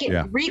back.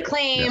 And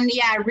reclaimed,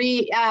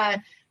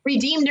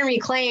 redeemed and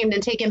reclaimed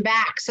and taken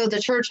back, so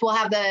the church will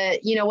have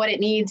what it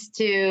needs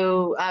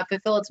to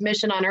fulfill its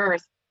mission on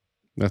earth.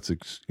 That's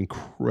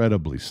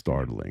incredibly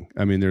startling.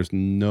 I mean, there's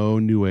no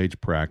New Age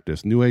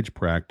practice. New Age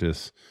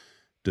practice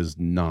does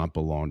not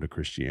belong to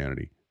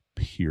Christianity,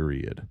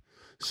 period.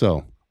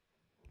 So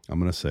I'm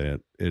going to say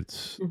it.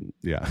 It's,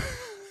 yeah.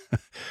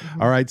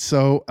 All right.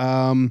 So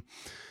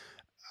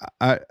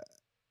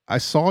I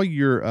saw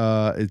your,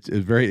 it's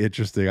very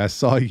interesting. I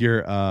saw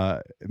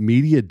your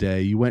media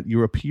day.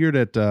 You appeared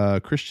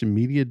at Christian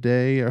Media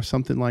Day or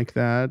something like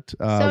that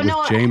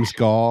with James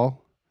Gall.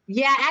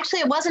 Yeah,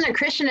 actually, it wasn't a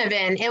Christian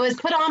event. It was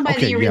put on by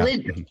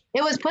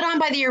It was put on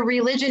by the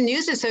Religion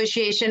News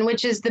Association,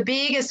 which is the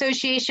big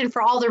association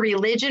for all the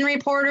religion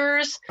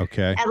reporters.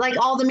 Okay. At like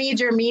all the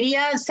major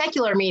media,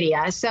 secular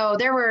media. So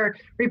there were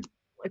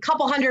a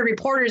couple hundred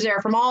reporters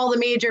there from all the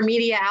major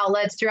media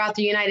outlets throughout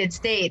the United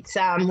States.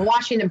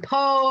 Washington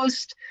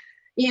Post,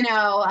 you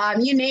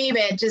name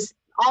it. Just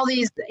all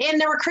these,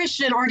 and there were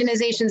Christian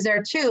organizations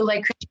there too,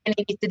 like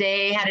Christianity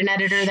Today had an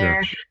editor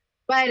there.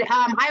 But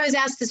I was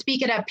asked to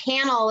speak at a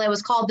panel. It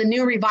was called The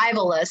New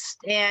Revivalist.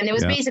 And it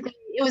was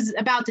it was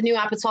about the New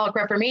Apostolic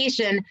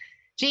Reformation.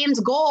 James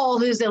Gall,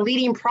 who's a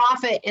leading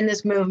prophet in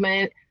this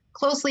movement,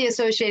 closely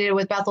associated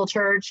with Bethel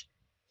Church,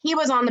 he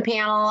was on the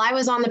panel. I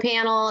was on the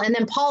panel. And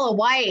then Paula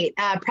White,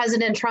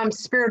 President Trump's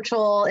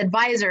spiritual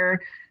advisor,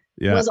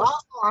 was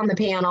also on the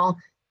panel.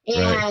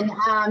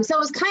 And so it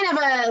was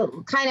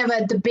kind of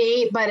a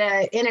debate, but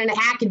in an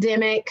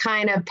academic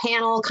kind of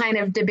panel kind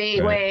of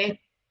debate way.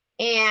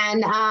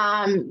 And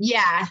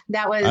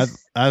that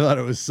was. I thought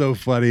it was so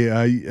funny.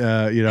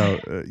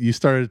 You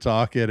started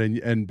talking,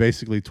 and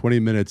basically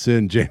 20 minutes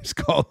in, James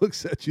Gall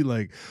looks at you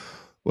like,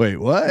 "Wait,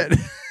 what?"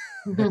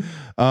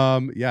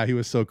 He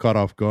was so caught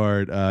off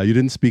guard. You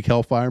didn't speak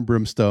hellfire and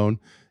brimstone.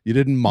 You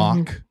didn't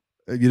mock.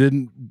 You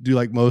didn't do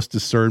like most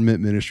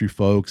discernment ministry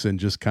folks and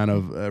just kind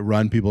of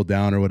run people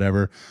down or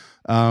whatever.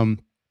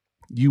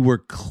 You were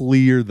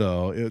clear,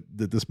 though,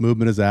 that this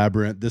movement is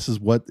aberrant. This is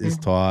what is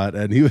taught.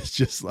 And he was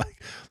just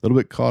like a little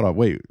bit caught up.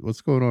 Wait, what's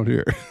going on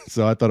here?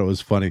 So I thought it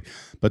was funny.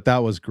 But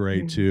that was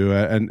great, too.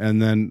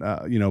 And then,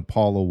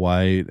 Paula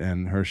White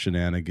and her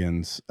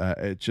shenanigans.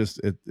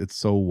 It's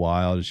so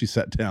wild. She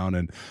sat down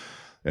and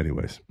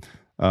anyways,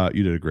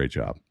 you did a great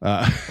job.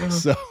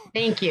 So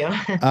thank you.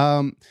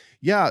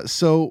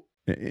 So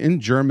in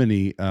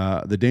Germany,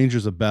 the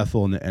dangers of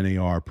Bethel and the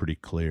NAR are pretty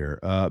clear.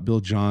 Bill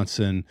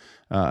Johnson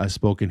has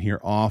spoken here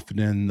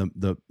often.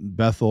 The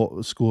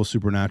Bethel School of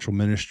Supernatural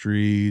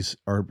Ministries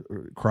are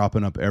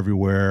cropping up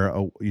everywhere.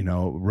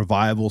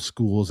 Revival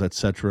schools,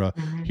 etc.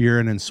 Here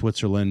and in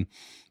Switzerland,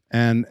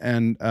 and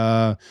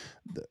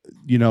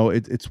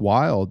it's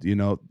wild.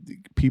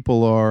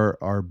 People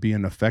are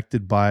being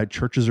affected by it.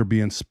 Churches are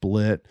being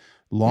split.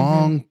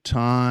 Long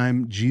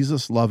time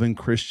Jesus loving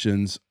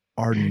Christians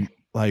are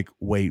like,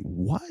 wait,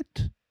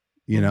 what?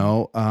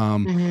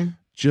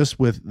 Just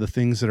with the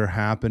things that are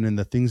happening,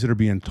 the things that are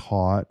being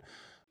taught,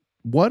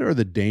 what are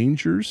the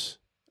dangers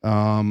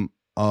of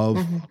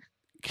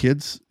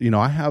kids?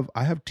 I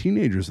have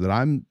teenagers that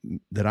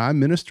I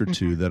minister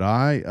to, that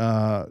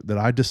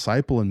I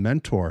disciple and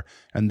mentor,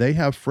 and they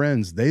have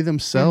friends. They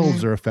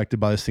themselves are affected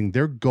by this thing.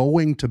 They're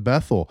going to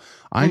Bethel.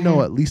 I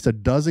know at least a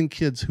dozen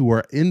kids who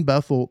are in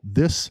Bethel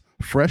this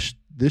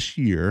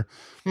year.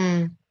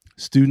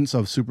 Students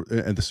of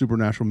the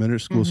Supernatural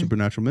Ministry School of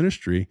Supernatural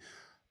Ministry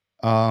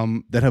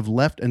that have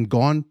left and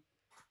gone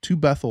to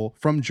Bethel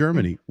from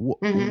Germany.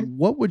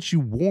 What would you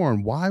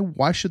warn?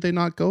 Why should they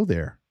not go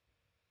there?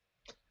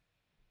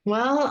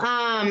 Well,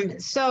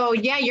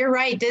 you're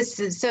right.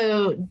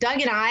 So Doug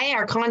and I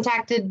are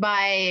contacted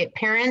by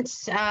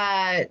parents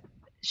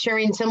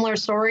sharing similar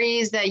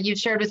stories that you've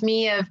shared with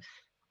me of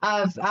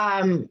of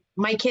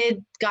my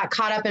kid got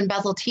caught up in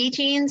Bethel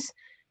teachings.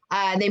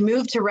 They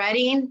moved to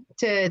Redding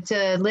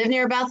to live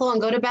near Bethel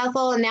and go to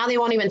Bethel, and now they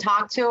won't even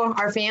talk to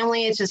our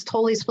family. It's just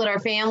totally split our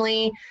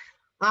family.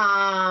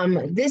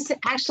 This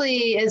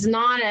actually is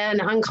not an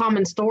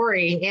uncommon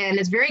story, and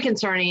it's very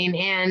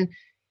concerning.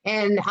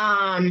 And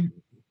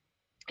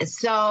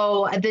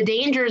so the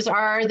dangers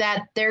are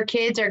that their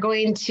kids are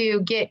going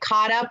to get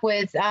caught up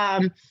with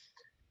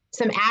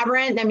some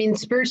aberrant,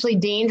 spiritually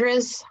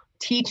dangerous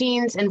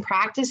teachings and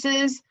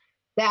practices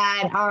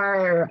that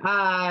are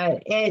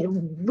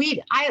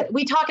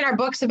we talk in our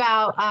books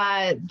about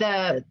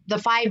the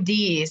 5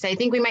 Ds. I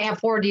think we might have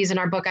 4 Ds in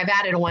our book. I've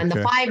added one.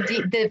 Okay.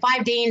 The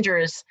five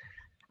dangers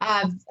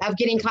of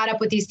getting caught up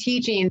with these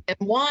teachings. And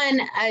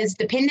one is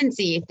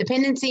dependency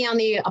on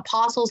the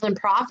apostles and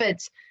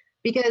prophets,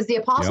 because the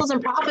apostles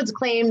and prophets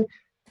claim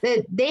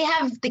that they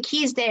have the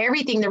keys to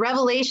everything, the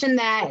revelation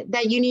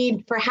that you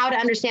need for how to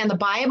understand the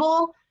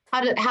Bible,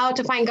 how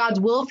to find God's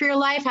will for your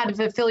life, how to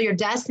fulfill your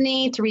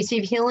destiny, to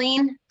receive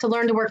healing, to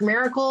learn to work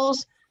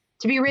miracles,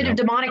 to be rid of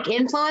demonic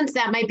influence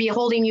that might be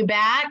holding you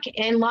back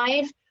in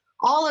life.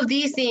 All of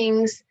these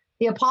things,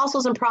 the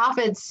apostles and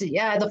prophets,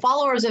 the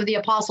followers of the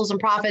apostles and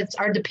prophets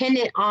are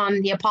dependent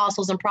on the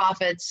apostles and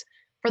prophets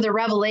for the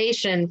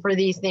revelation for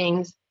these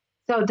things.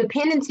 So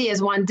dependency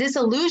is one.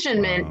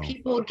 Disillusionment. Wow.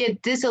 People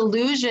get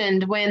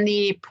disillusioned when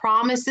the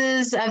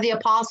promises of the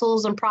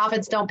apostles and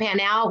prophets don't pan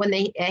out, when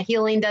the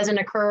healing doesn't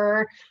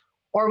occur,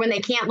 or when they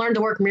can't learn to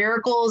work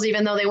miracles,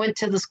 even though they went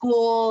to the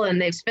school and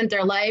they've spent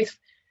their life,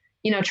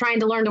 trying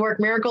to learn to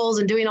work miracles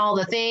and doing all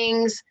the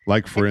things.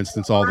 Like, for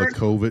instance, all the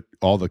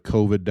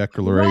COVID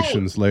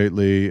declarations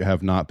lately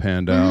have not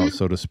panned out,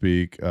 so to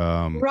speak.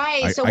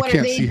 Right. So I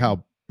can't see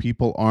how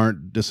people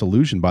aren't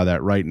disillusioned by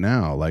that right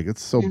now. Like,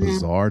 it's so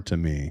bizarre to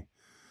me.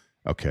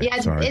 Okay. Yeah,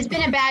 it's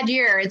been a bad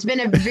year. It's been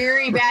a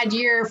very bad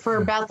year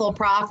for Bethel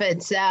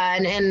prophets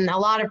and a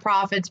lot of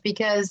prophets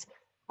because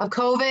of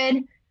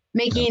COVID,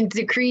 making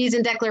decrees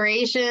and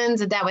declarations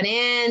that would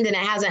end, and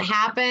it hasn't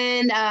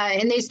happened.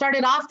 And they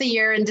started off the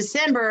year in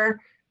December,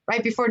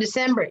 right before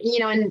December,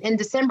 in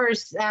December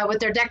with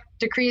their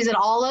decrees at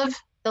Olive.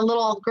 The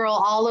little girl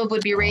Olive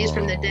would be raised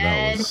from the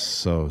dead. That was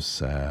so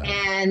sad.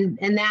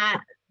 And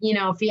that,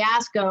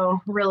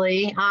 fiasco,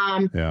 really.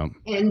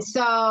 And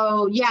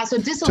so, so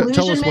disillusionment.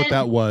 Tell us what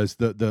that was,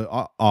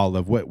 the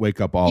Olive,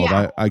 Wake Up Olive.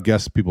 Yeah. I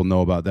guess people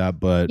know about that,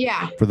 but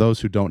for those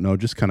who don't know,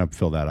 just kind of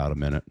fill that out a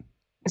minute.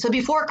 So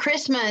before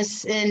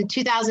Christmas in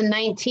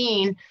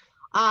 2019,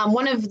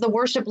 one of the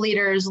worship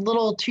leaders'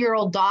 little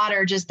 2-year-old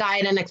daughter just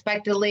died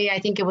unexpectedly. I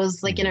think it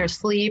was like in her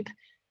sleep.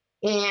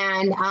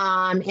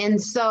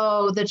 And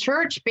so the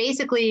church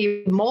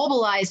basically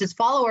mobilized its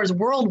followers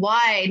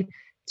worldwide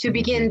to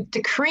begin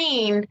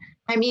decreeing.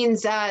 That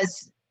means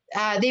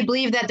they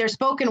believe that their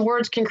spoken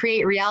words can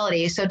create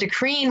reality. So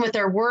decreeing with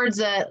their words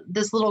that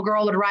this little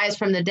girl would rise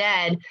from the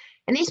dead.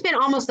 And they spent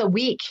almost a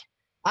week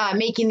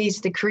making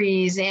these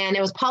decrees, and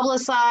it was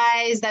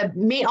publicized that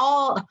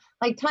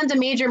tons of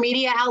major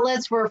media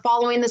outlets were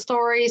following the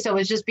story. So it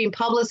was just being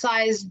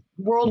publicized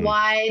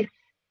worldwide.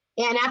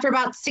 And after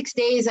about 6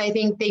 days, I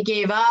think they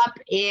gave up,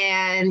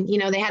 and,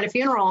 they had a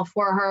funeral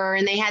for her,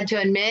 and they had to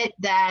admit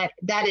that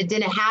it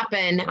didn't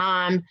happen.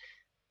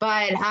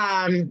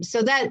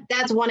 So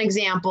that's one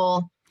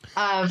example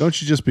of.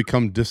 Don't you just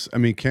become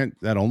can't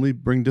that only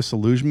bring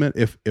disillusionment?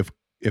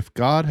 If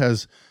God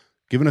has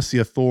given us the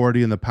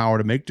authority and the power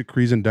to make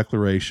decrees and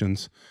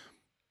declarations,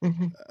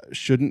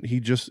 shouldn't he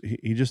just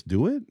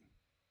do it?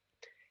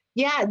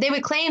 Yeah, they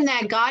would claim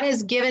that God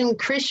has given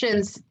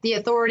Christians the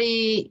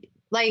authority,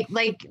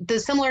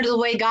 similar to the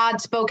way God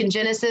spoke in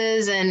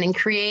Genesis and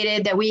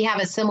created, that we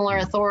have a similar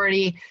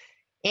authority.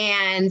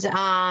 And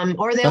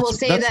or they will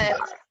say that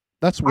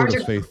that's word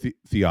of faith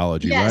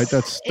theology, yes,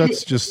 right?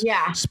 That's just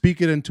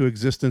speak it into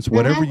existence,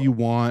 whatever you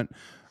want.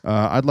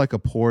 I'd like a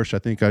Porsche. I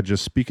think I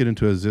just speak it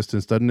into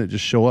existence. Doesn't it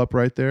just show up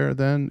right there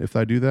then if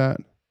I do that?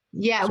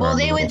 Yeah. Sorry, well,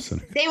 they would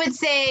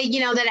say,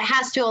 that it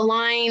has to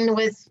align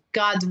with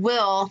God's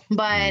will,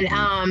 but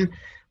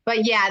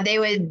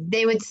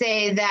they would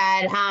say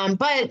that,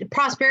 but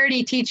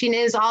prosperity teaching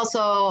is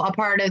also a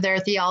part of their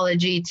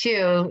theology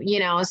too,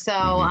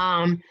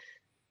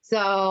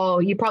 so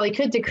you probably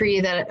could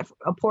decree that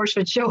a Porsche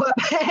would show up,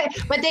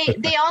 but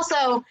they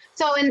also,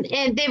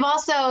 and they've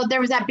also, there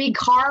was that big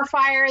car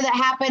fire that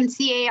happened,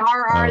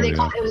 CARR,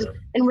 it was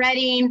in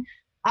Redding.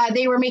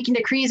 They were making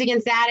decrees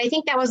against that. I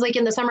think that was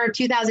in the summer of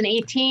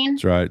 2018.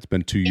 That's right. It's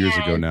been 2 years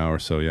ago now or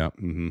so. Yeah.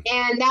 Mm-hmm.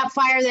 And that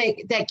fire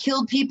that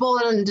killed people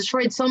and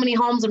destroyed so many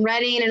homes in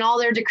Redding, and all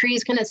their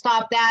decrees couldn't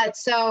stop that.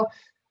 So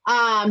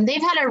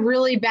they've had a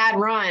really bad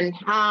run.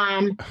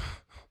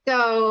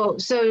 So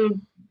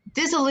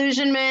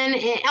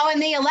disillusionment.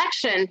 And the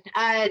election.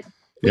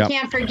 We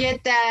can't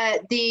forget that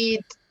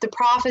the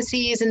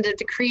prophecies and the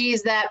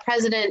decrees that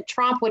President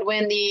Trump would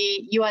win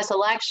the U.S.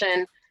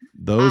 election.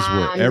 Those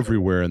were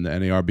everywhere in the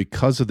NAR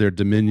because of their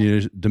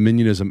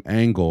dominionism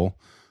angle.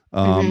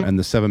 and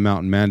the Seven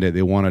Mountain Mandate.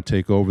 They want to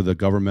take over the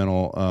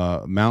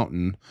governmental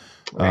mountain.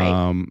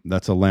 Right.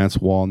 That's a Lance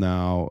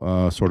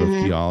Wallnau sort of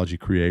theology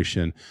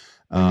creation.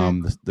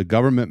 The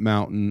government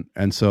mountain,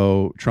 and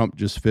so Trump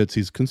just fits.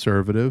 He's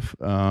conservative.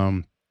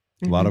 A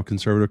lot of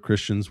conservative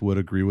Christians would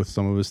agree with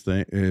some of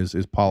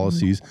his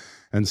policies,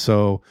 and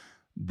so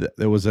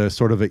there was a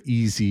sort of an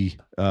easy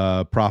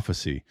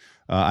prophecy.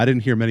 I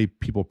didn't hear many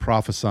people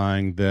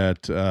prophesying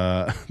that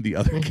the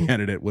other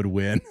candidate would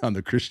win on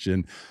the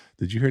Christian.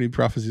 Did you hear any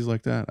prophecies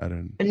like that? I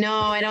didn't. No,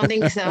 I don't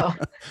think so.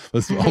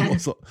 It's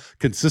almost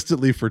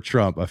consistently for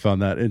Trump. I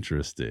found that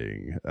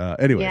interesting.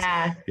 Anyways,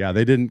 yeah,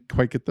 they didn't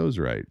quite get those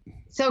right.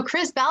 So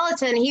Chris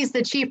Ballatin, he's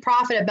the chief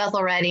prophet at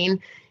Bethel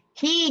Redding.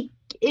 He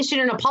issued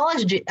an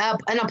apology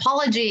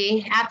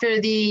after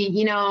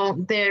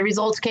the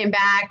results came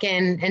back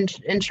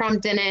and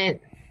Trump didn't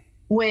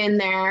win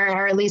there,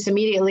 or at least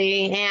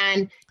immediately.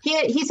 And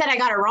he said, I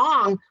got it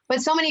wrong.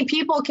 But so many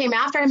people came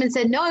after him and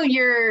said, no,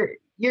 you're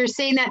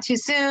saying that too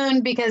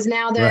soon, because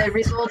now the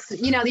results,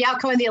 the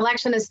outcome of the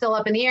election is still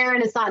up in the air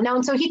and it's not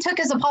known. So he took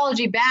his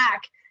apology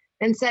back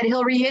and said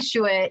he'll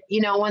reissue it,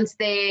 once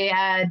they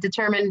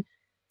determine,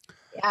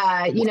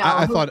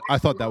 I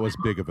thought that was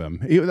big of him.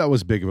 That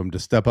was big of him to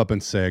step up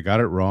and say, I got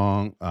it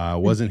wrong. I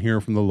wasn't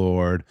hearing from the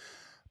Lord.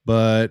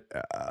 But,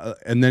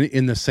 and then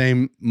in the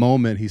same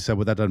moment, he said,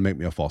 well, that doesn't make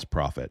me a false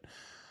prophet.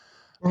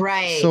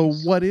 Right. So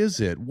what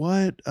is it?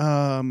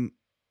 Can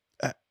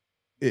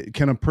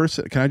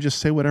I just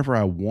say whatever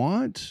I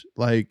want?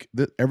 Like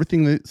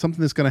something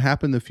that's going to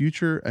happen in the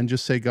future and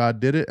just say God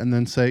did it, and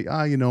then say,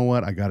 you know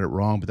what? I got it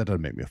wrong, but that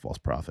doesn't make me a false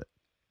prophet.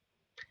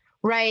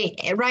 Right.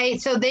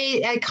 So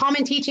a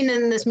common teaching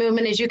in this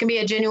movement is you can be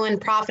a genuine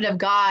prophet of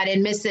God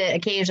and miss it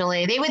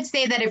occasionally. They would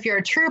say that if you're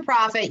a true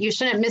prophet, you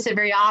shouldn't miss it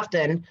very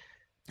often.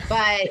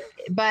 But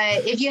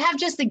if you have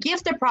just the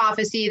gift of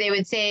prophecy, they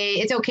would say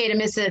it's okay to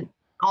miss it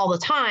all the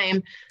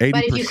time. 80%,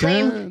 but if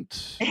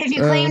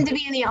you claim to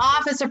be in the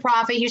office of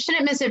prophet, you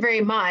shouldn't miss it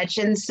very much.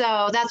 And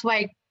so that's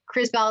why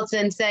Chris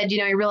Ballatin said,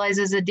 he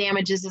realizes it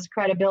damages his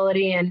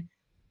credibility and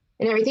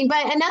everything.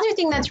 But another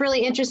thing that's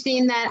really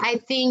interesting that I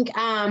think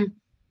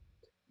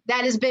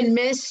that has been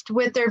missed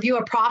with their view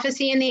of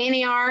prophecy in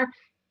the NAR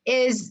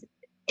is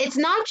it's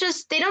not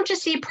just, they don't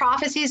just see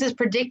prophecies as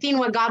predicting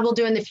what God will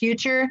do in the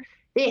future.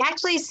 They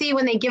actually see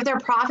when they give their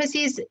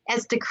prophecies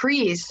as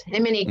decrees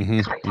in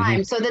many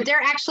times, so that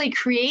they're actually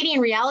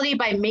creating reality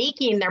by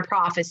making their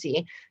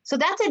prophecy. So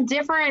that's a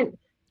different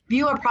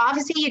view of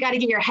prophecy. You got to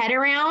get your head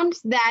around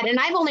that. And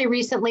I've only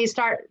recently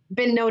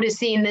been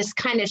noticing this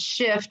kind of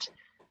shift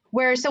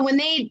where, so when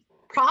they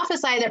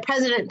prophesy that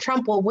President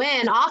Trump will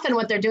win, often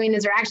what they're doing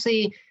is they're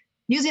actually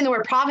using the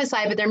word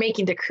prophesy, but they're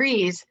making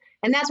decrees.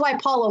 And that's why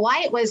Paula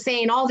White was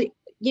saying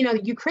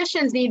you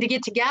Christians need to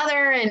get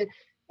together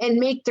and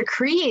make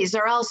decrees,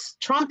 or else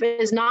Trump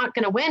is not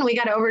going to win. We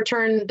got to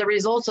overturn the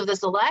results of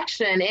this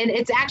election. And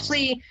it's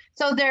actually,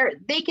 so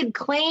they could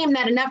claim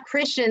that enough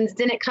Christians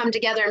didn't come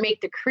together and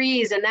make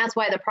decrees, and that's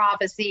why the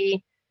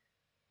prophecy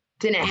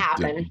didn't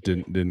happen.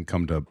 Didn't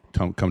come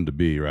to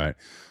be, right?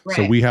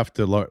 So we have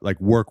to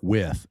work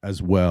with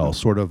as well,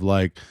 sort of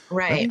like,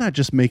 doesn't that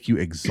just make you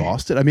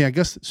exhausted? I mean, I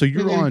guess, so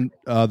you're on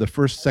the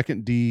first,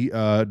 second D,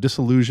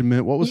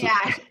 disillusionment. What was it?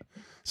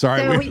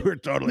 Sorry, so we were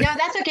totally. No,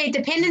 that's okay.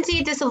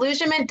 Dependency,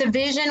 disillusionment,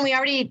 division. We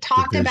already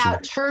talked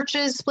about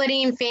churches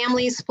splitting,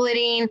 families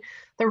splitting,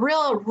 the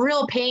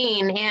real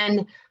pain.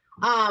 And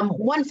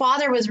one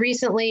father was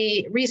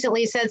recently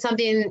said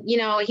something,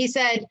 he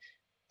said,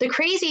 the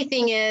crazy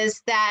thing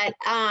is that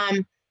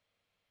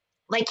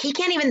he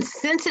can't even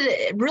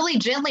really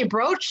gently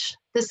broach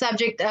the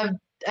subject of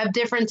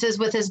differences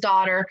with his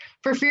daughter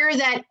for fear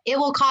that it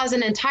will cause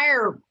an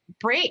entire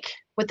break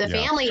with the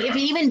family if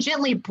he even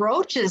gently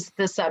broaches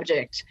the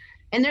subject.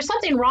 And there's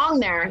something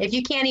wrong there if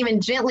you can't even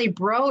gently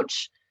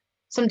broach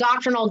some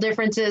doctrinal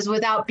differences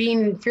without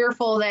being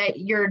fearful that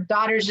your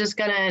daughter's just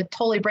going to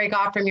totally break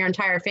off from your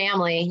entire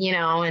family,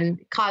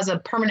 and cause a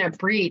permanent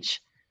breach.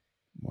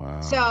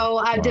 Wow.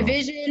 So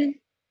division,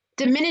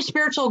 diminished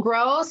spiritual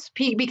growth,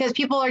 because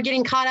people are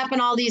getting caught up in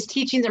all these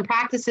teachings and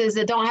practices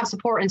that don't have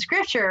support in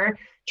Scripture,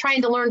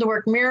 trying to learn to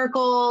work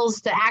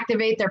miracles, to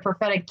activate their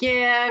prophetic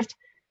gift,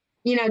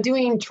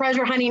 doing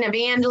treasure hunting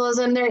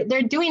evangelism.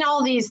 They're doing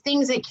all these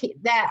things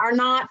that are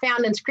not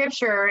found in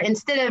Scripture,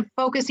 instead of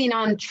focusing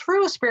on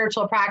true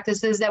spiritual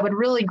practices that would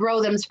really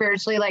grow them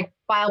spiritually, like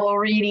Bible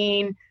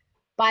reading,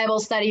 Bible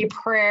study,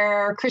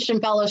 prayer, Christian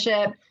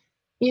fellowship.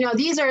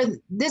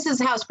 This is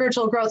how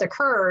spiritual growth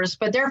occurs,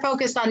 but they're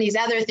focused on these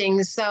other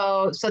things.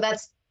 So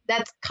that's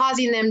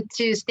causing them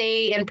to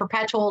stay in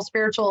perpetual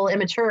spiritual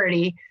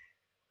immaturity.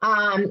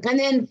 And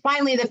then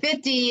finally, the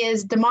 50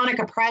 is demonic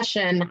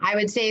oppression. I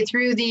would say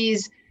through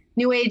these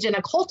New Age and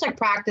occultic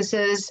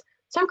practices,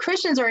 some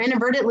Christians are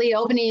inadvertently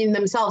opening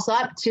themselves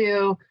up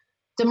to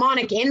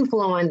demonic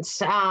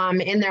influence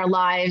in their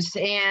lives.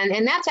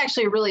 And that's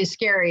actually really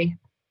scary.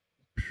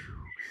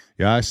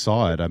 Yeah, I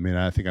saw it. I mean,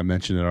 I think I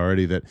mentioned it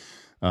already that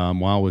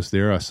while I was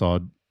there, I saw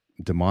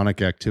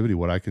demonic activity.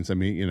 What else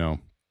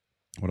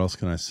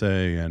can I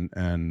say?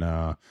 And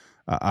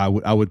I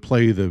would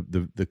play you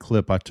the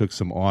clip. I took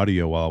some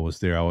audio while I was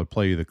there. I would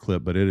play you the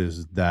clip, but it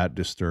is that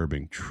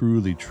disturbing,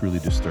 truly, truly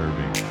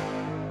disturbing.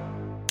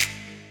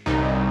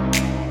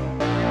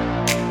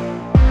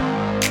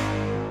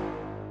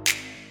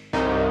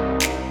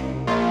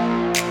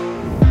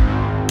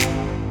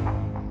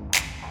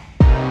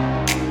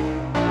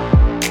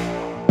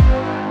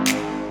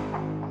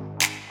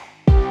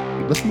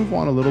 Let's move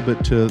on a little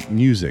bit to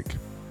music.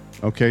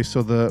 Okay,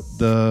 so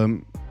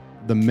the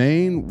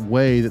main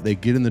way that they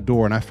get in the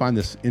door, and I find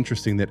this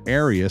interesting, that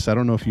Arius, I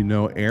don't know if you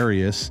know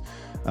Arius,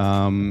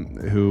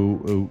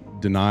 who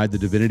denied the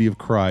divinity of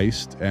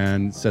Christ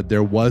and said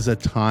there was a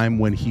time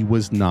when he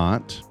was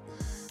not,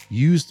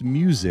 used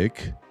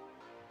music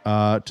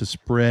to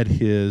spread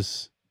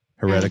his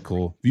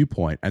heretical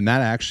viewpoint. And that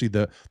actually,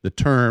 the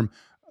term,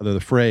 the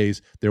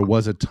phrase, there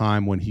was a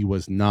time when he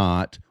was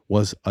not,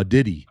 was a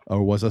ditty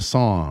or was a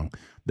song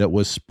that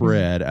was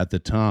spread at the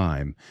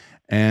time.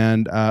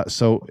 And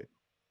so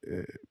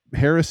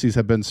heresies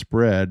have been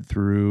spread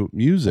through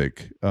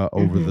music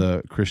over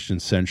the Christian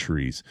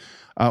centuries.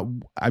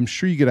 I'm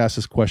sure you get asked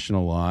this question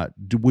a lot.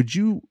 Would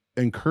you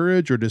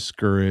encourage or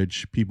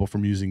discourage people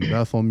from using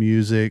Bethel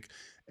music,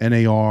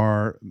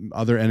 NAR,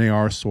 other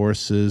NAR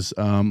sources,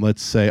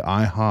 let's say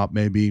IHOP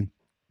maybe,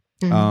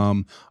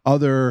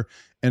 other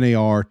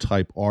NAR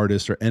type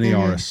artists or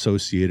NAR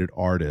associated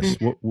artists?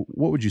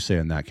 What would you say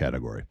in that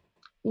category?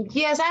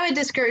 Yes, I would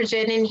discourage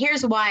it. And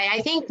here's why.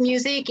 I think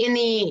music in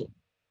the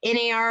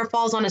NAR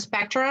falls on a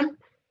spectrum.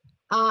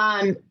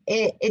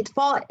 It's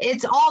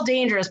all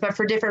dangerous, but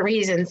for different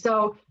reasons.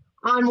 So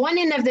on one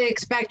end of the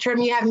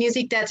spectrum, you have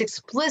music that's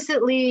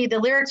explicitly, the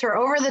lyrics are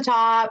over the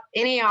top,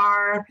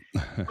 NAR.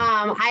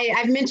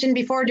 I've mentioned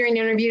before during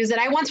interviews that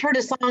I once heard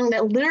a song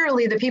that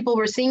literally the people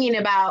were singing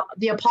about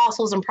the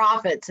apostles and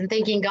prophets and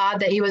thanking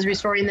God that he was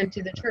restoring them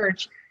to the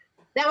church.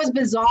 That was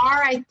bizarre.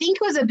 I think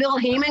it was a Bill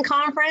Heyman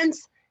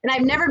conference, and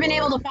I've never been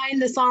able to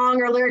find the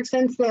song or lyrics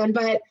since then,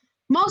 but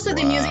most of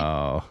the music,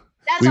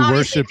 that's we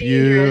worship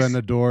dangerous. You and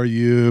adore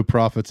you,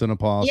 prophets and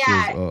apostles.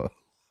 Yeah.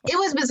 It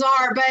was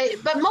bizarre,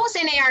 but most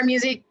NAR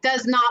music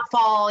does not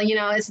fall,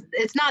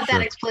 it's not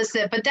that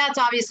explicit, but that's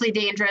obviously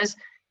dangerous.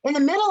 In the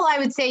middle, I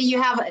would say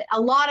you have a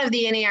lot of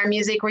the NAR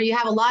music where you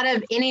have a lot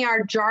of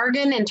NAR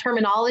jargon and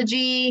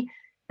terminology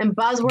and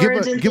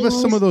buzzwords. Give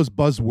us some of those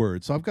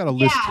buzzwords. So I've got a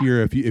list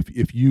here.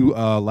 If you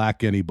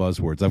lack any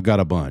buzzwords, I've got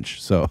a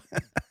bunch. So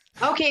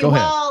okay, go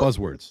ahead.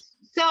 Buzzwords.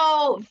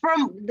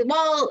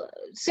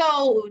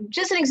 So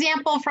just an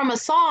example from a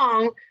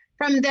song.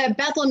 From the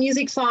Bethel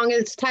music song,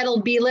 it's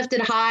titled Be Lifted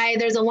High.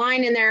 There's a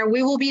line in there,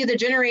 we will be the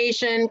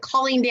generation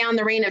calling down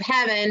the rain of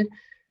heaven.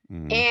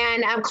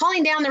 And I'm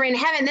calling down the rain of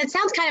heaven. That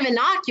sounds kind of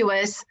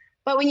innocuous,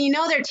 but when you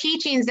know their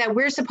teachings that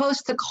we're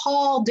supposed to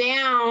call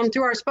down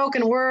through our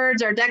spoken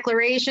words, our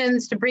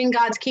declarations to bring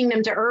God's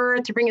kingdom to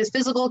earth, to bring his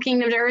physical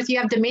kingdom to earth,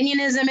 you have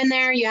dominionism in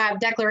there, you have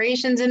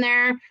declarations in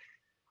there.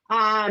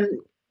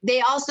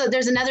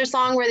 There's another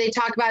song where they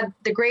talk about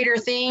the greater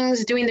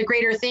things, doing the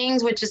greater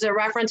things, which is a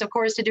reference, of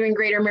course, to doing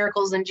greater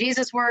miracles than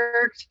Jesus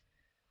worked.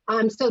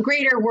 So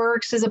greater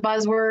works is a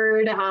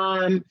buzzword.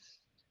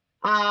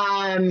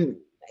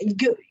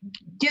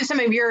 Give some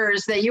of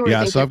yours that you were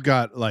thinking. So I've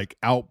got like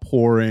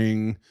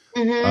outpouring,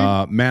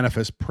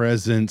 manifest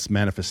presence,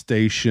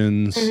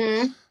 manifestations.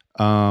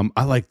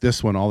 I like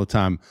this one all the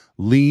time.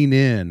 Lean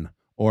in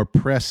or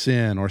press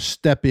in or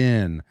step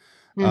in.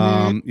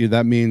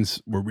 That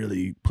means we're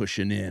really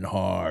pushing in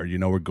hard.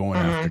 We're going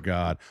after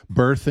God.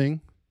 Birthing.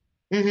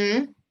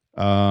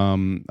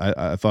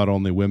 I thought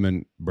only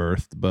women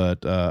birthed, but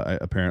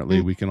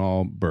apparently we can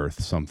all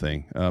birth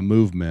something.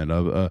 Movement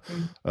of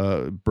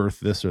birth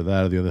this or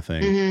that or the other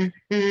thing.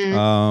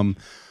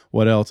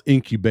 What else?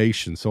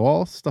 Incubation. So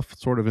all stuff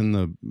sort of in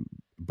the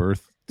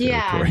birth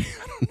territory.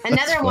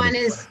 Another one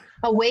is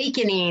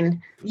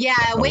awakening.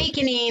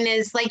 Awakening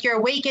is like you're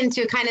awakened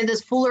to kind of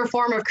this fuller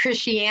form of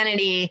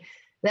Christianity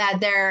that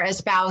they're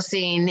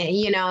espousing,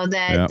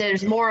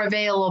 there's more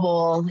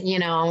available,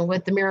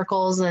 with the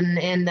miracles and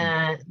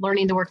the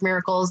learning to work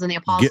miracles and the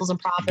apostles and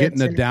prophets.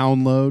 Getting a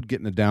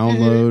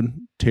download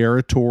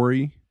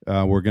territory.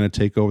 We're going to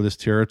take over this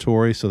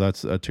territory. So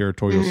that's a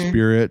territorial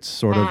spirit,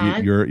 sort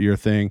of your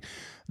thing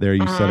there.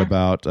 You said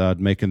about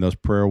making those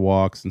prayer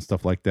walks and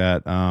stuff like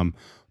that.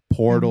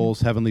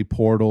 Portals, heavenly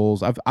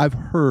portals. I've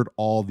heard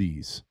all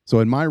these. So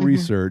in my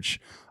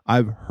research,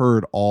 I've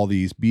heard all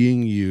these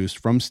being used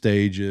from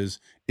stages,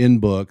 in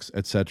books,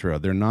 etc.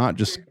 They're not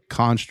just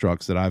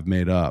constructs that I've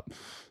made up.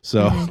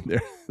 So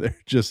they're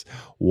just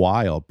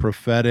wild,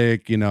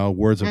 prophetic,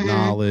 words of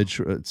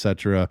knowledge,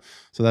 etc.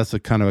 So that's a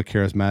kind of a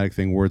charismatic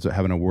thing,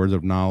 having a words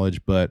of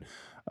knowledge. But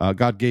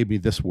God gave me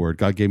this word.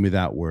 God gave me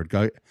that word.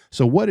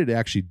 So what it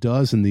actually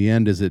does in the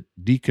end is it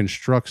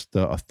deconstructs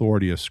the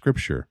authority of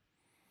Scripture,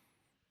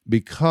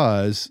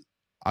 because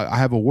I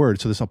have a word.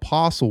 So this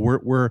apostle,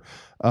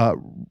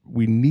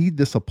 we need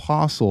this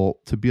apostle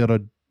to be able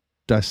to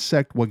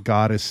dissect what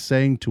God is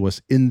saying to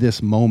us in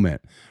this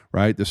moment,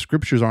 right? The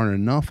scriptures aren't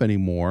enough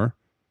anymore,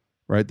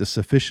 right? The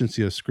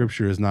sufficiency of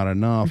Scripture is not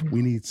enough.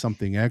 We need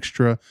something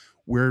extra.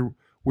 Where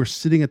we're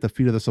sitting at the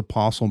feet of this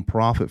apostle and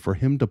prophet for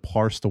him to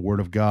parse the word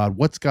of God.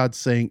 What's God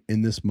saying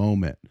in this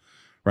moment,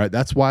 right?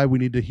 That's why we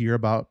need to hear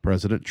about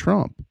President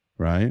Trump,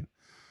 right?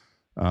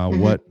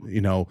 What,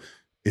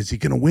 is he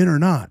going to win or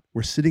not?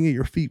 We're sitting at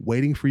your feet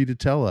waiting for you to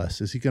tell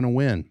us, is he going to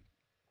win?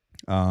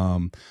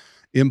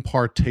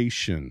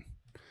 Impartation.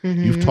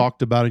 You've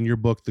talked about in your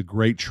book, the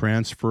great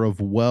transfer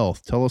of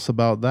wealth. Tell us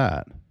about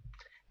that.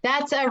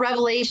 That's a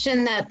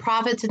revelation that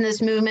prophets in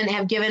this movement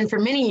have given for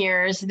many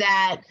years,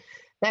 that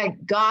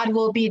God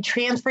will be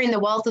transferring the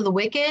wealth of the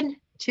wicked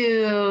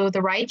to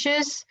the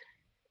righteous,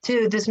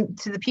 to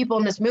the people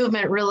in this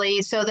movement,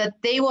 really, so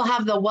that they will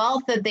have the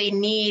wealth that they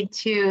need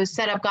to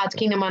set up God's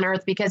kingdom on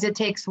earth, because it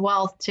takes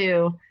wealth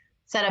to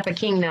set up a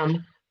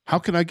kingdom. How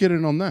can I get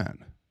in on that?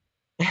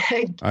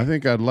 I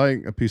think I'd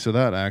like a piece of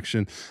that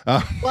action.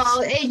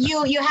 Well,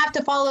 you have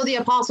to follow the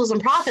apostles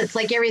and prophets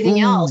like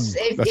everything else.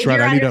 If you're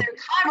under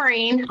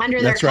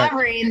their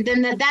covering,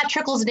 then that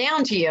trickles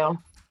down to you.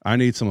 I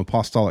need some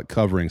apostolic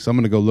covering, so I'm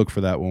going to go look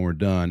for that when we're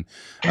done.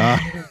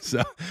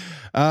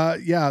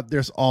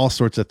 There's all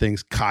sorts of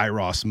things.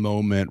 Kairos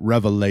moment,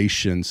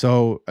 revelation.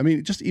 So, I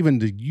mean, just even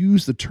to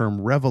use the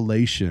term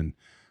revelation,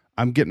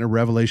 I'm getting a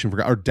revelation for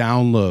God, or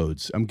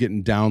downloads. I'm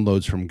getting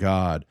downloads from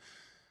God.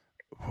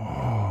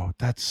 Oh,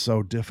 that's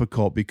so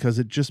difficult because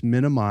it just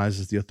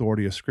minimizes the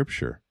authority of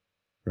Scripture,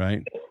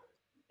 right?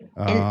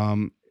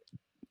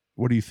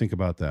 What do you think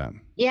about that?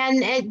 Yeah,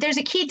 and there's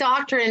a key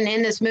doctrine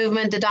in this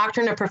movement, the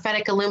doctrine of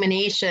prophetic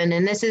illumination.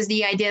 And this is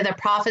the idea that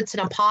prophets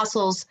and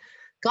apostles,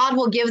 God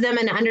will give them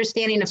an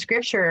understanding of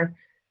Scripture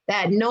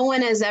that no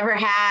one has ever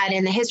had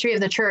in the history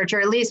of the church, or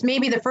at least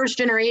maybe the first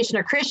generation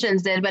of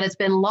Christians did, but it's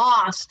been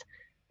lost.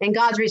 And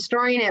God's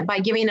restoring it by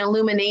giving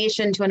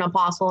illumination to an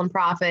apostle and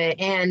prophet.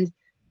 And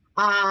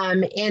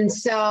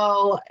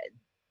so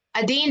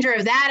a danger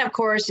of that, of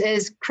course,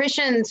 is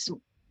Christians,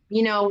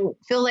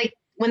 feel like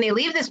when they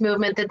leave this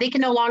movement that they can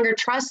no longer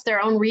trust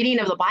their own reading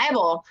of the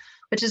Bible,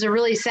 which is a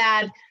really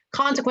sad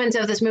consequence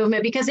of this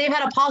movement, because they've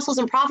had apostles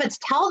and prophets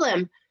tell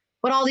them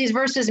what all these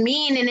verses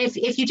mean. And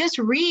if you just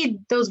read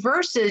those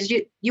verses,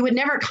 you would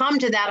never come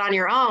to that on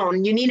your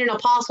own. You need an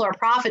apostle or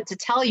prophet to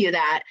tell you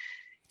that.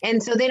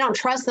 And so they don't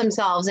trust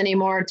themselves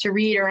anymore to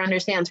read or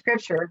understand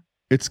Scripture.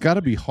 It's got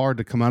to be hard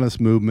to come out of this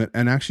movement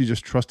and actually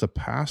just trust a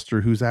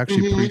pastor who's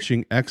actually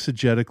preaching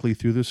exegetically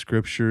through the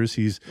Scriptures.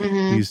 He's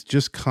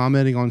just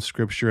commenting on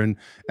Scripture and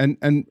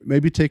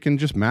maybe taking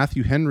just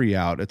Matthew Henry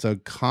out. It's a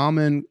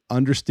common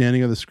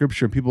understanding of the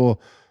Scripture.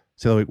 People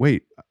say, like,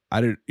 wait,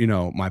 I didn't,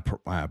 my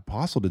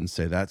apostle didn't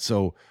say that.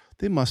 So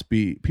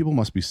people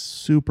must be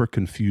super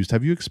confused.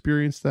 Have you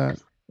experienced that?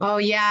 Oh,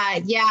 yeah.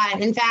 Yeah.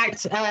 In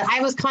fact, I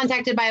was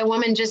contacted by a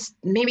woman just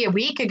maybe a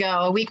week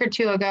or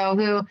two ago,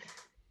 who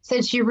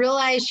said she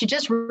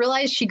just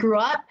realized she grew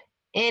up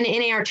in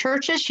NAR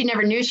churches. She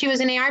never knew she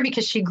was in NAR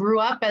because she grew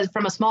up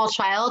from a small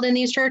child in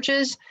these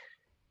churches.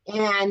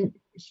 And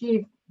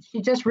she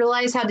just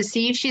realized how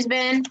deceived she's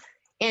been.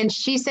 And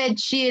she said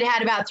she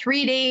had about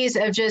 3 days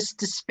of just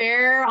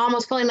despair,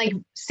 almost feeling like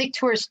sick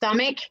to her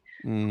stomach,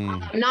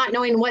 not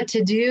knowing what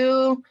to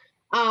do.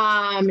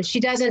 She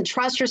doesn't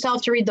trust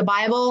herself to read the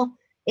Bible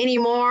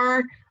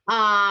anymore.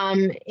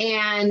 And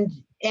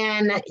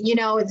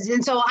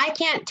so I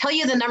can't tell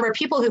you the number of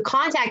people who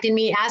contacted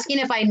me asking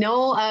if I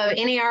know of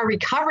NAR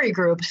recovery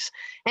groups.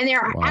 And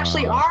there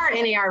actually are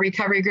NAR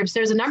recovery groups.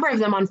 There's a number of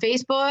them on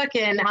Facebook.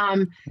 And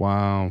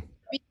wow.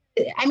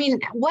 I mean,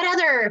 what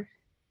other,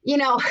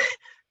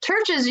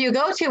 churches you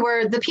go to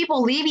where the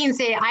people leaving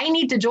say, I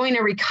need to join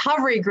a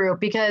recovery group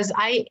because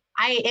I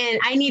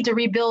need to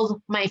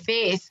rebuild my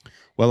faith.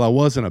 Well, I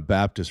was in a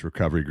Baptist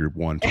recovery group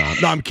one time.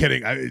 No, I'm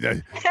kidding.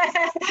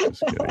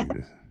 Just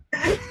kidding.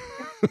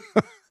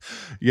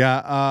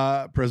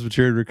 Yeah,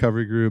 Presbyterian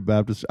recovery group,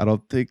 Baptist. I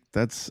don't think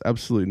that's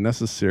absolutely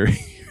necessary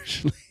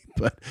usually,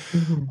 but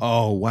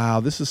oh wow,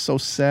 this is so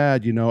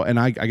sad, and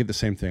I get the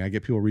same thing. I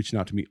get people reaching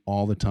out to me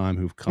all the time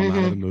who've come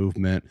out of the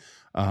movement.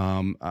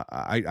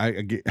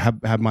 I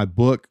have my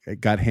book. It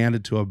got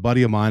handed to a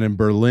buddy of mine in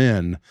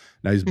Berlin.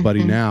 Now he's a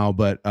buddy now,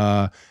 but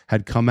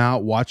had come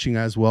out watching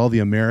as well the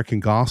American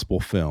Gospel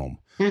film.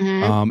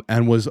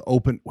 And was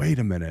open. Wait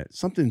a minute,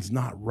 something's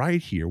not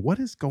right here. What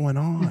is going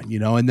on?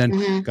 And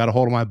then got a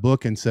hold of my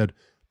book and said,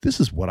 this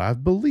is what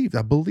I've believed.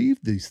 I believe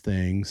these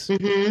things.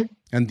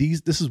 And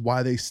this is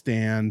why they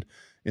stand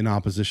in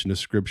opposition to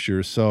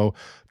Scripture. So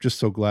just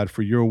so glad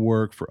for your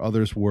work, for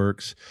others'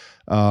 works.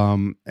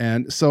 And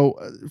so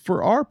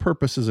for our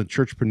purposes as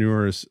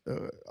churchpreneurs,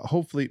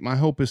 hopefully my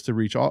hope is to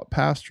reach all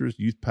pastors,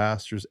 youth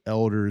pastors,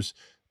 elders,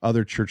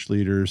 other church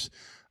leaders.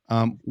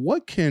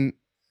 What can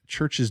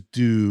churches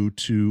do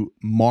to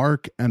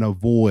mark and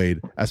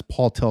avoid, as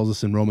Paul tells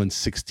us in Romans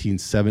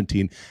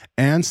 16:17,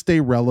 and stay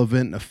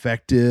relevant and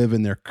effective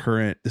in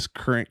this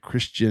current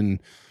Christian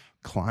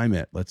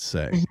climate, let's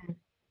say?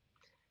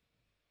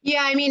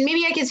 Yeah, I mean,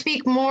 maybe I could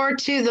speak more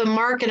to the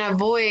mark and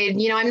avoid.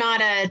 I'm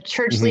not a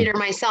church leader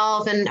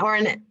myself or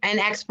an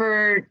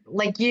expert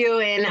like you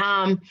in,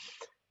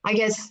 I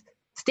guess,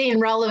 staying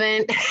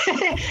relevant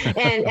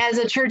and as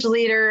a church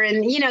leader.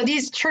 And,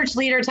 these church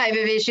leader type of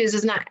issues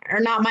are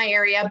not my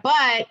area,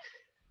 but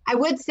I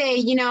would say,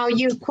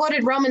 you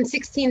quoted Romans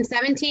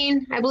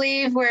 16:17, I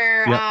believe,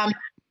 where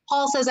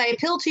Paul says, I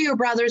appeal to you,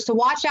 brothers, to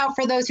watch out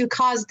for those who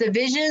cause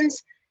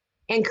divisions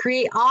and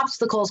create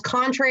obstacles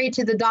contrary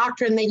to the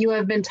doctrine that you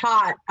have been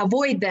taught.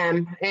 Avoid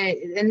them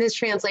in this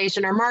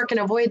translation, or mark and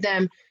avoid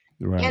them.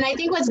 Right. And I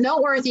think what's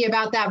noteworthy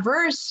about that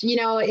verse,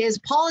 is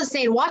Paul is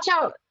saying, watch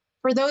out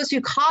for those who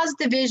cause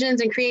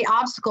divisions and create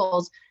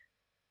obstacles.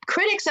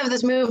 Critics of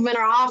this movement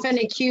are often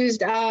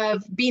accused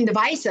of being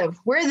divisive.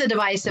 We're the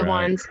divisive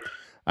ones.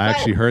 I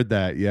actually heard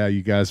that. Yeah,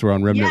 you guys were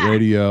on Remnant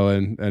Radio,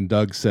 and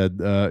Doug said,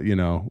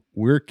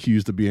 we're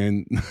accused of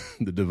being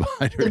the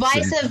dividers.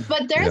 Divisive,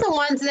 but they're the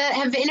ones that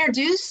have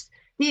introduced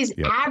these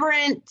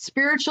aberrant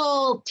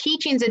spiritual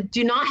teachings that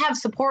do not have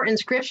support in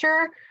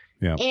Scripture.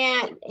 Yeah.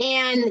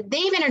 And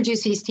they've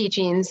introduced these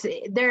teachings.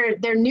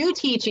 They're new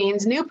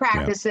teachings, new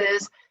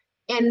practices,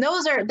 and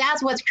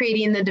that's what's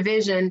creating the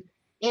division.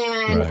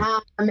 And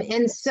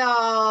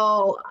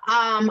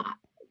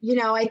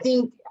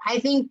I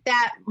think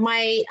that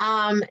might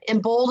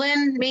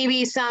embolden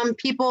maybe some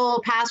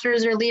people,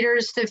 pastors or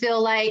leaders, to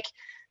feel like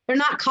they're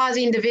not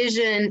causing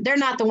division. They're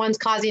not the ones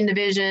causing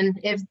division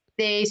if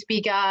they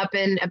speak up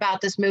and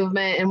about this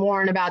movement and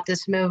warn about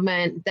this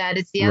movement, that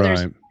it's the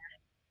others.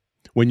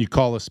 When you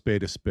call a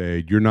spade,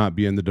 you're not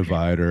being the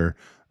divider.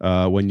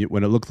 When it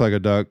looks like a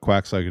duck,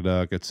 quacks like a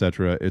duck,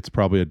 etc., it's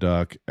probably a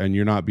duck, and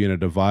you're not being a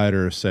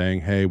divider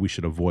saying, hey, we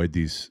should avoid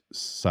these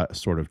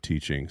sort of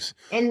teachings.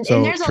 And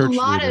there's a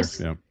lot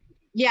of...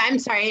 Yeah, I'm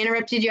sorry, I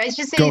interrupted you. I was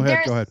just saying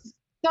there's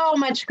so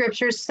much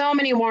Scripture, so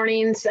many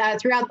warnings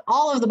throughout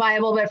all of the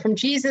Bible, but from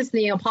Jesus and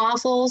the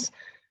apostles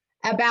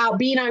about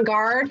being on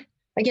guard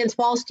against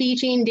false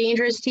teaching,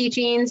 dangerous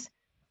teachings.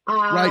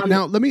 Right.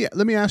 Now, let me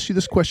ask you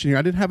this question here.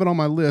 I didn't have it on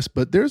my list,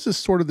 but there's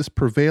this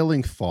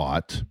prevailing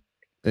thought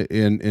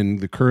in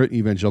the current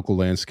evangelical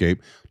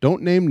landscape.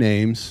 Don't name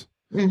names.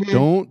 Mm-hmm.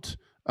 Don't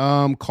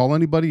call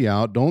anybody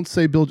out. Don't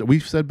say Bill.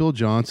 We've said Bill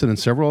Johnson and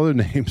several other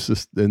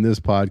names in this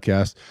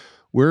podcast.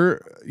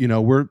 We're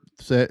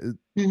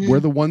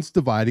the ones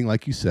dividing,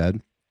 like you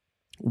said.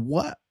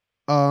 What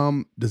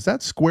does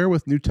that square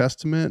with New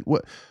Testament?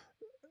 What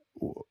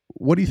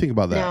do you think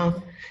about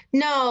that?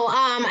 No.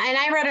 And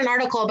I read an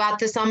article about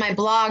this on my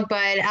blog,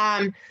 but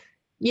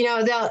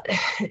they'll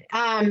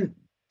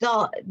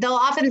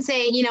often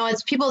say,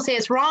 it's people say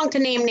it's wrong to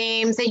name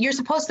names, that you're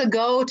supposed to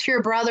go to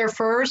your brother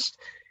first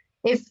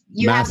if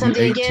you have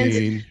something 18, against,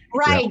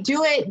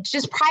 do it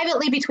just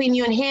privately between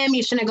you and him.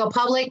 You shouldn't go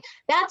public.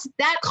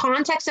 That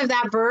context of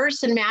that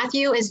verse in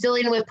Matthew is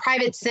dealing with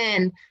private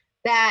sin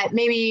that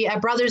maybe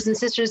brothers and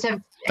sisters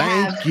have.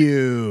 Thank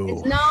you.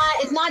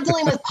 It's not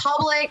dealing with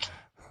public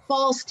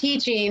false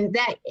teaching.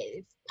 That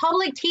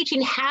public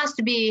teaching has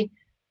to be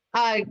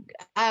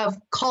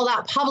called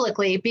out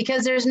publicly,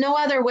 because there's no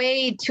other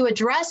way to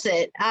address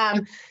it. I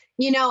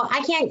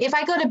can't, if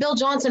I go to Bill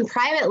Johnson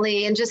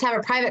privately and just have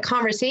a private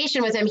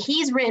conversation with him,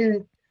 he's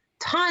written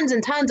tons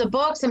and tons of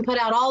books and put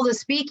out all the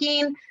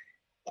speaking.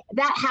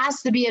 That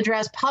has to be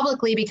addressed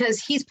publicly because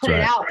he's put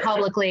it out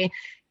publicly.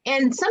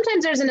 And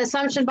sometimes there's an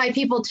assumption by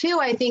people too.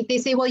 I think they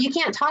say, well, you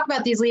can't talk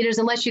about these leaders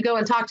unless you go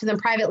and talk to them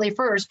privately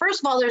first.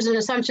 First of all, there's an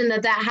assumption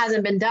that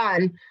hasn't been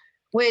done,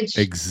 which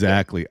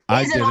exactly.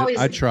 I did it.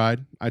 I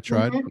tried.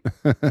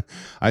 Mm-hmm.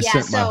 I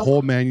sent my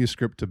whole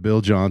manuscript to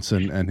Bill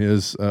Johnson, and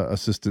his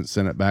assistant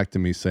sent it back to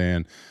me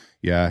saying,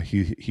 yeah,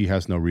 he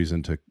has no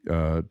reason to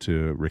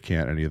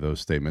recant any of those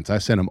statements. I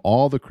sent him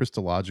all the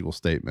Christological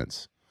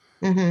statements.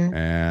 Mm-hmm.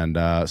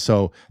 And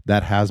so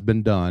that has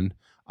been done.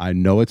 I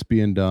know it's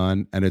being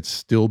done, and it's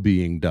still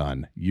being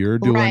done. You're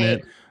doing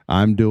it.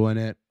 I'm doing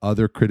it.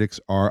 Other critics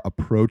are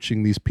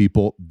approaching these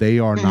people. They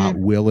are not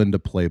willing to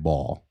play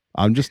ball.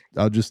 I'll just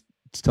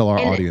tell our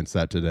audience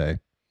that today.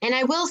 And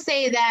I will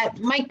say that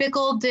Mike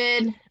Bickle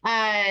did,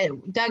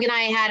 Doug and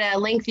I had a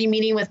lengthy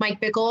meeting with Mike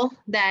Bickle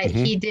that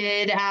he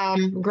did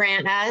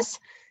grant us.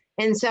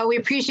 And so we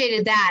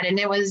appreciated that. And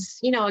it was,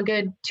 a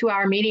good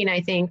 2-hour meeting,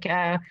 I think,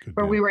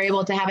 where we were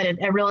able to have it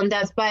a real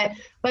in-depth. But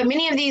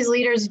many of these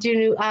leaders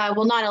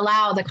will not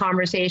allow the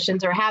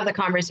conversations or have the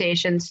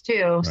conversations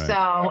too. Right.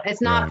 So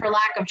it's not for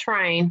lack of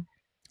trying.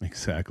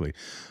 Exactly.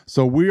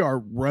 So we are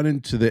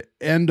running to the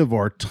end of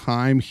our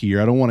time here.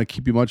 I don't want to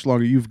keep you much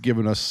longer. You've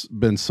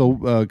been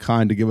so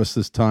kind to give us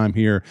this time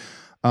here.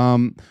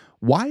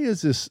 Why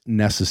is this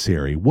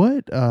necessary?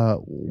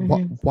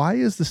 Why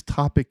is this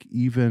topic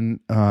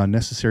even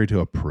necessary to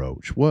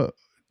approach?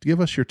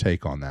 Give us your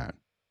take on that.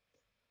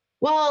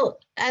 Well,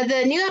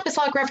 the New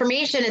Apostolic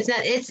Reformation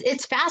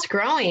it's fast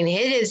growing.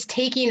 It is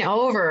taking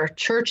over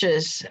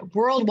churches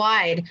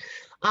worldwide.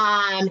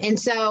 And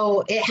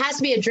so it has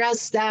to be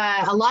addressed.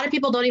 A lot of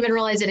people don't even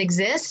realize it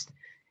exists.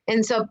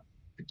 And so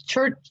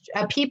church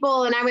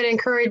people, and I would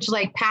encourage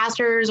like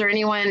pastors or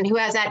anyone who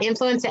has that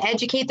influence to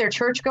educate their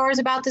churchgoers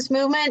about this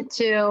movement.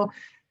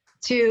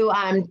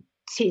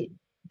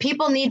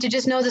 People need to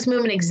just know this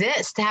movement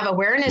exists, to have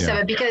awareness of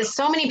it, because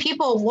so many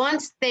people,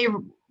 once they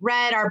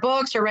read our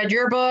books or read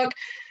your book,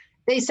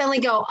 they suddenly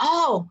go,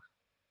 oh,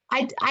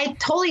 I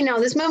totally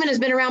know this movement has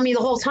been around me the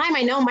whole time.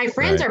 I know my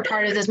friends are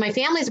part of this. My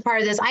family's a part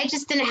of this. I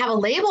just didn't have a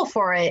label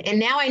for it. And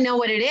now I know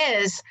what it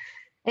is.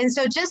 And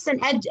so just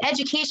an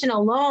education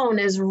alone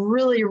is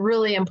really,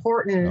 really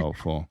important.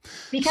 Helpful.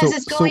 Because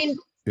it's going,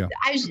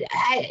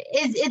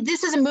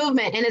 this is a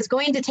movement, and it's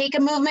going to take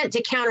a movement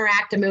to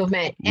counteract a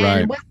movement.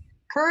 And what's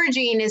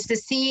encouraging is to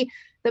see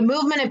the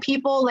movement of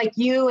people like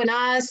you and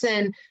us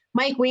and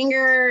Mike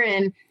Winger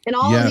and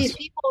all of these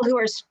people who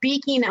are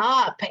speaking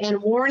up and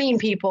warning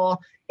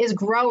people is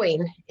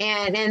growing,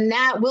 and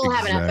that will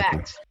have an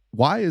effect.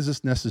 Why is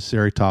this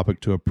necessary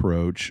topic to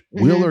approach?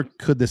 Will or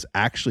could this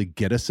actually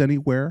get us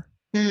anywhere?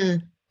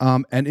 And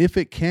if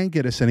it can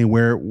get us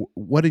anywhere,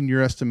 what in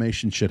your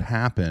estimation should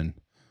happen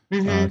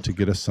to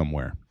get us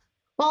somewhere?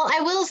 Well, I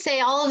will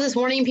say all of this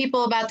warning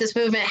people about this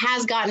movement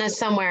has gotten us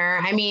somewhere.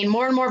 I mean,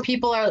 more and more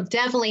people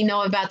definitely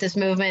know about this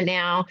movement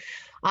now.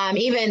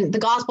 Even the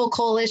Gospel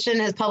Coalition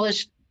has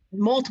published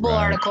multiple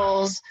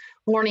articles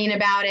warning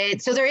about it.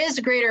 So there is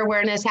greater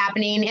awareness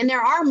happening. And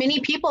there are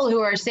many people who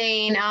are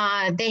saying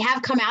they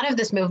have come out of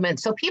this movement.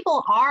 So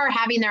people are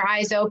having their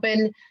eyes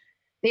open.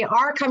 They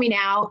are coming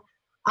out.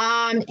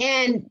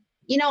 And,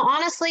 you know,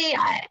 honestly,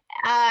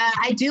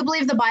 I do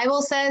believe the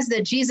Bible says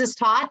that Jesus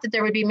taught that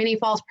there would be many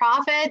false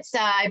prophets.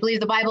 I believe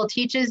the Bible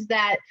teaches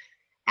that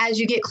as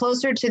you get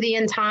closer to the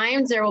end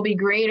times, there will be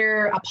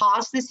greater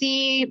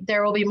apostasy.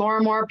 There will be more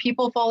and more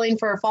people falling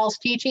for false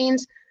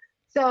teachings.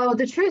 So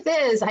the truth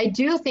is, I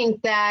do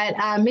think that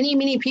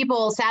many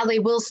people sadly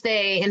will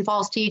stay in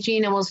false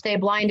teaching and will stay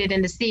blinded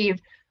and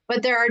deceived.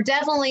 But there are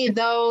definitely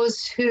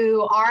those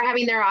who are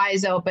having their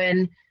eyes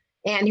open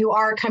and who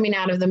are coming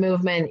out of the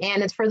movement.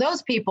 And it's for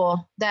those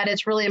people that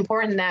it's really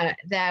important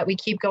that we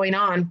keep going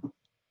on.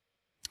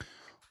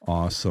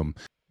 Awesome.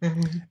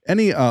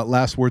 Any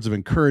last words of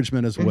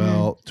encouragement as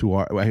well to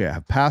I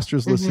have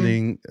pastors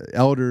listening,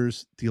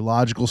 elders,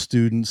 theological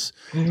students.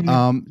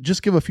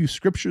 Just give a few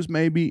scriptures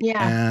maybe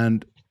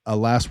and a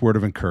last word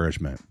of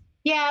encouragement.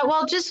 Yeah,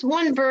 well, just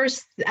one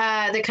verse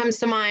that comes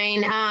to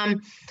mind,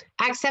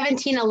 Acts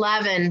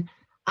 17:11.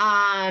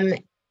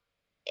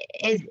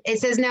 It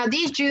says, now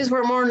these Jews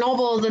were more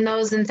noble than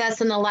those in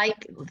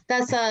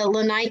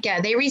Thessalonica.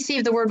 They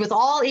received the word with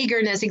all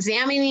eagerness,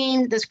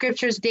 examining the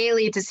scriptures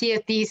daily to see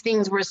if these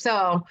things were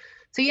so.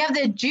 So you have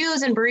the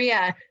Jews in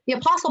Berea. The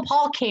Apostle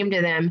Paul came to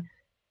them,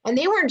 and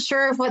they weren't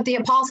sure if what the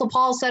Apostle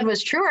Paul said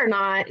was true or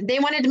not. They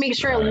wanted to make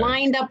sure it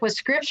lined up with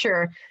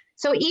scripture.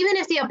 So even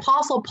if the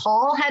Apostle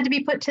Paul had to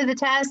be put to the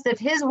test, if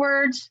his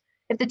words,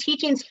 if the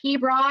teachings he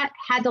brought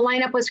had to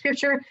line up with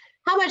scripture,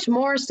 how much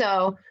more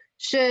so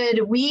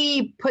should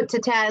we put to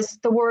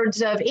test the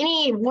words of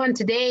anyone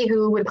today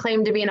who would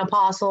claim to be an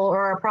apostle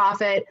or a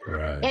prophet?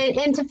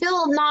 And to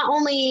feel not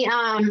only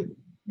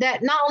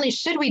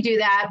should we do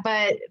that,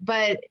 but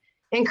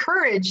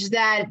encourage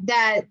that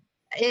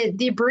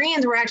the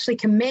Bereans were actually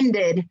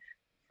commended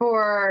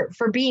for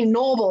being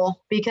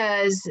noble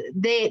because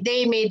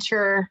they made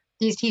sure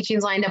these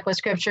teachings lined up with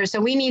scripture. So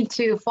we need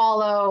to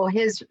follow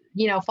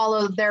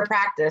their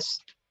practice.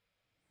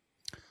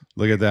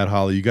 Look at that,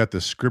 Holly. You got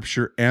the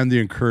scripture and the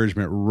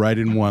encouragement right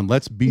in one.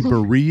 Let's be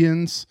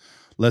Bereans.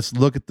 Let's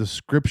look at the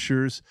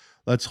scriptures.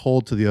 Let's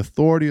hold to the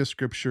authority of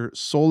scripture,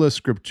 sola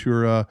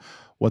scriptura,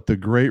 what the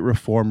great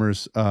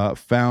reformers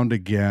found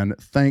again.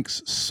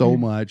 Thanks so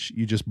much.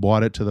 You just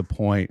brought it to the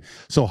point.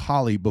 So,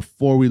 Holly,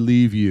 before we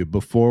leave you,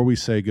 before we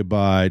say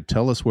goodbye,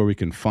 tell us where we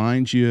can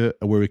find you,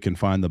 where we can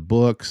find the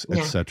books,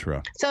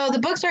 etc. So the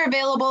books are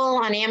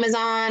available on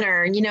Amazon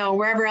or,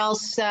 wherever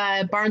else,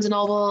 Barnes &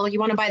 Noble, you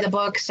want to buy the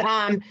books.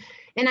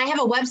 And I have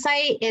a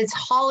website. It's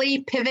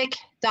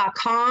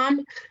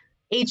hollypivec.com,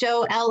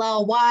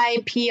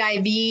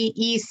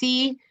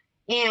 HOLLYPIVEC.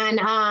 And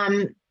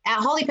at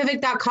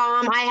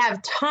hollypivec.com, I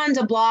have tons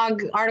of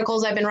blog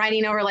articles I've been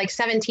writing over like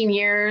 17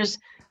 years.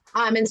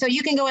 And so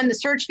you can go in the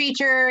search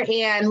feature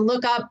and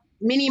look up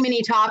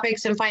many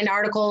topics and find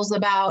articles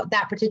about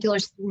that particular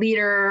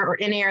leader or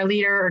NAR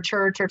leader or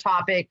church or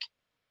topic.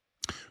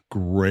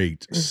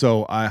 Great.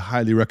 So I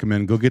highly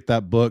recommend go get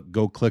that book.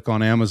 Go click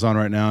on Amazon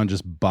right now and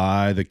just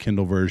buy the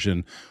Kindle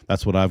version.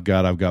 That's what I've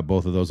got. I've got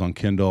both of those on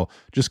Kindle.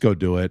 Just go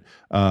do it.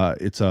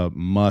 It's a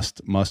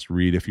must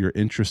read if you're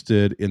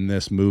interested in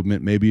this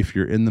movement. Maybe if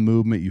you're in the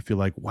movement, you feel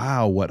like,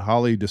 wow, what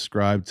Holly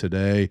described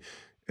today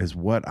is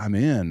what I'm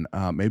in.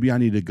 Maybe I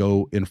need to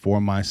go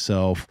inform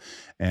myself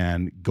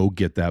and go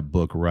get that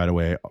book right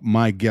away.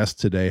 My guest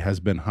today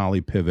has been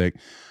Holly Pivec.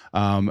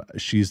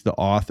 She's the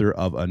author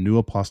of A New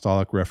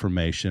Apostolic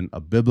Reformation, a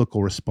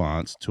biblical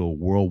response to a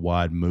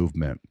worldwide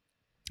movement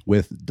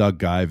with Doug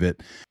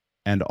Geivett,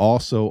 and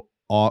also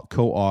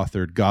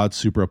co-authored God's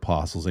Super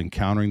Apostles,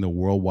 Encountering the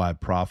Worldwide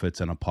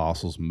Prophets and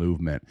Apostles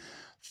Movement.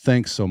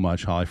 Thanks so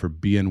much, Holly, for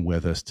being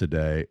with us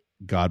today.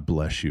 God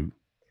bless you.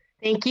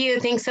 Thank you.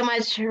 Thanks so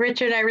much,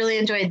 Richard. I really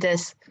enjoyed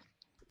this.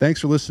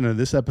 Thanks for listening to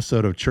this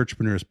episode of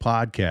Churchpreneurs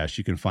Podcast.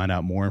 You can find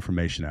out more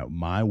information at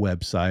my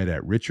website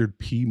at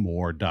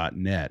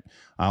richardpmoore.net.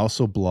 I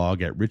also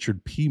blog at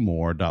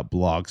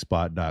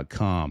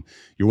richardpmoore.blogspot.com.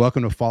 You're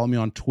welcome to follow me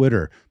on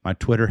Twitter. My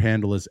Twitter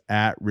handle is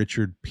at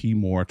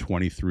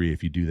richardpmoore23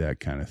 if you do that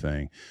kind of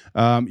thing.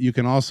 You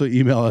can also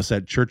email us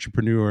at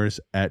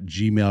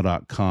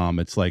churchpreneurs@gmail.com.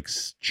 It's like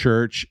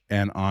church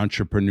and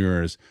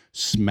entrepreneurs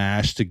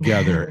smashed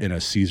together in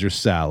a Caesar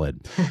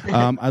salad.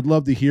 I'd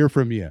love to hear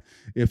from you.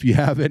 If you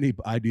have any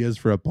ideas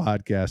for a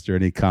podcast or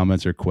any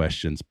comments or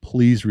questions,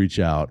 please reach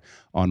out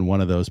on one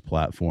of those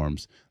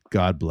platforms.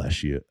 God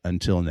bless you.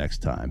 Until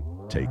next time,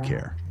 take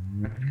care.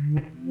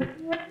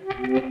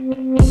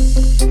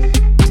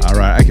 All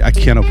right. I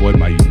can't avoid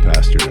my youth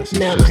pastorness.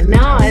 No, I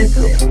know.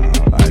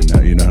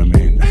 You know what I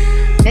mean?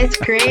 It's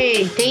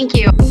great. Thank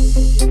you.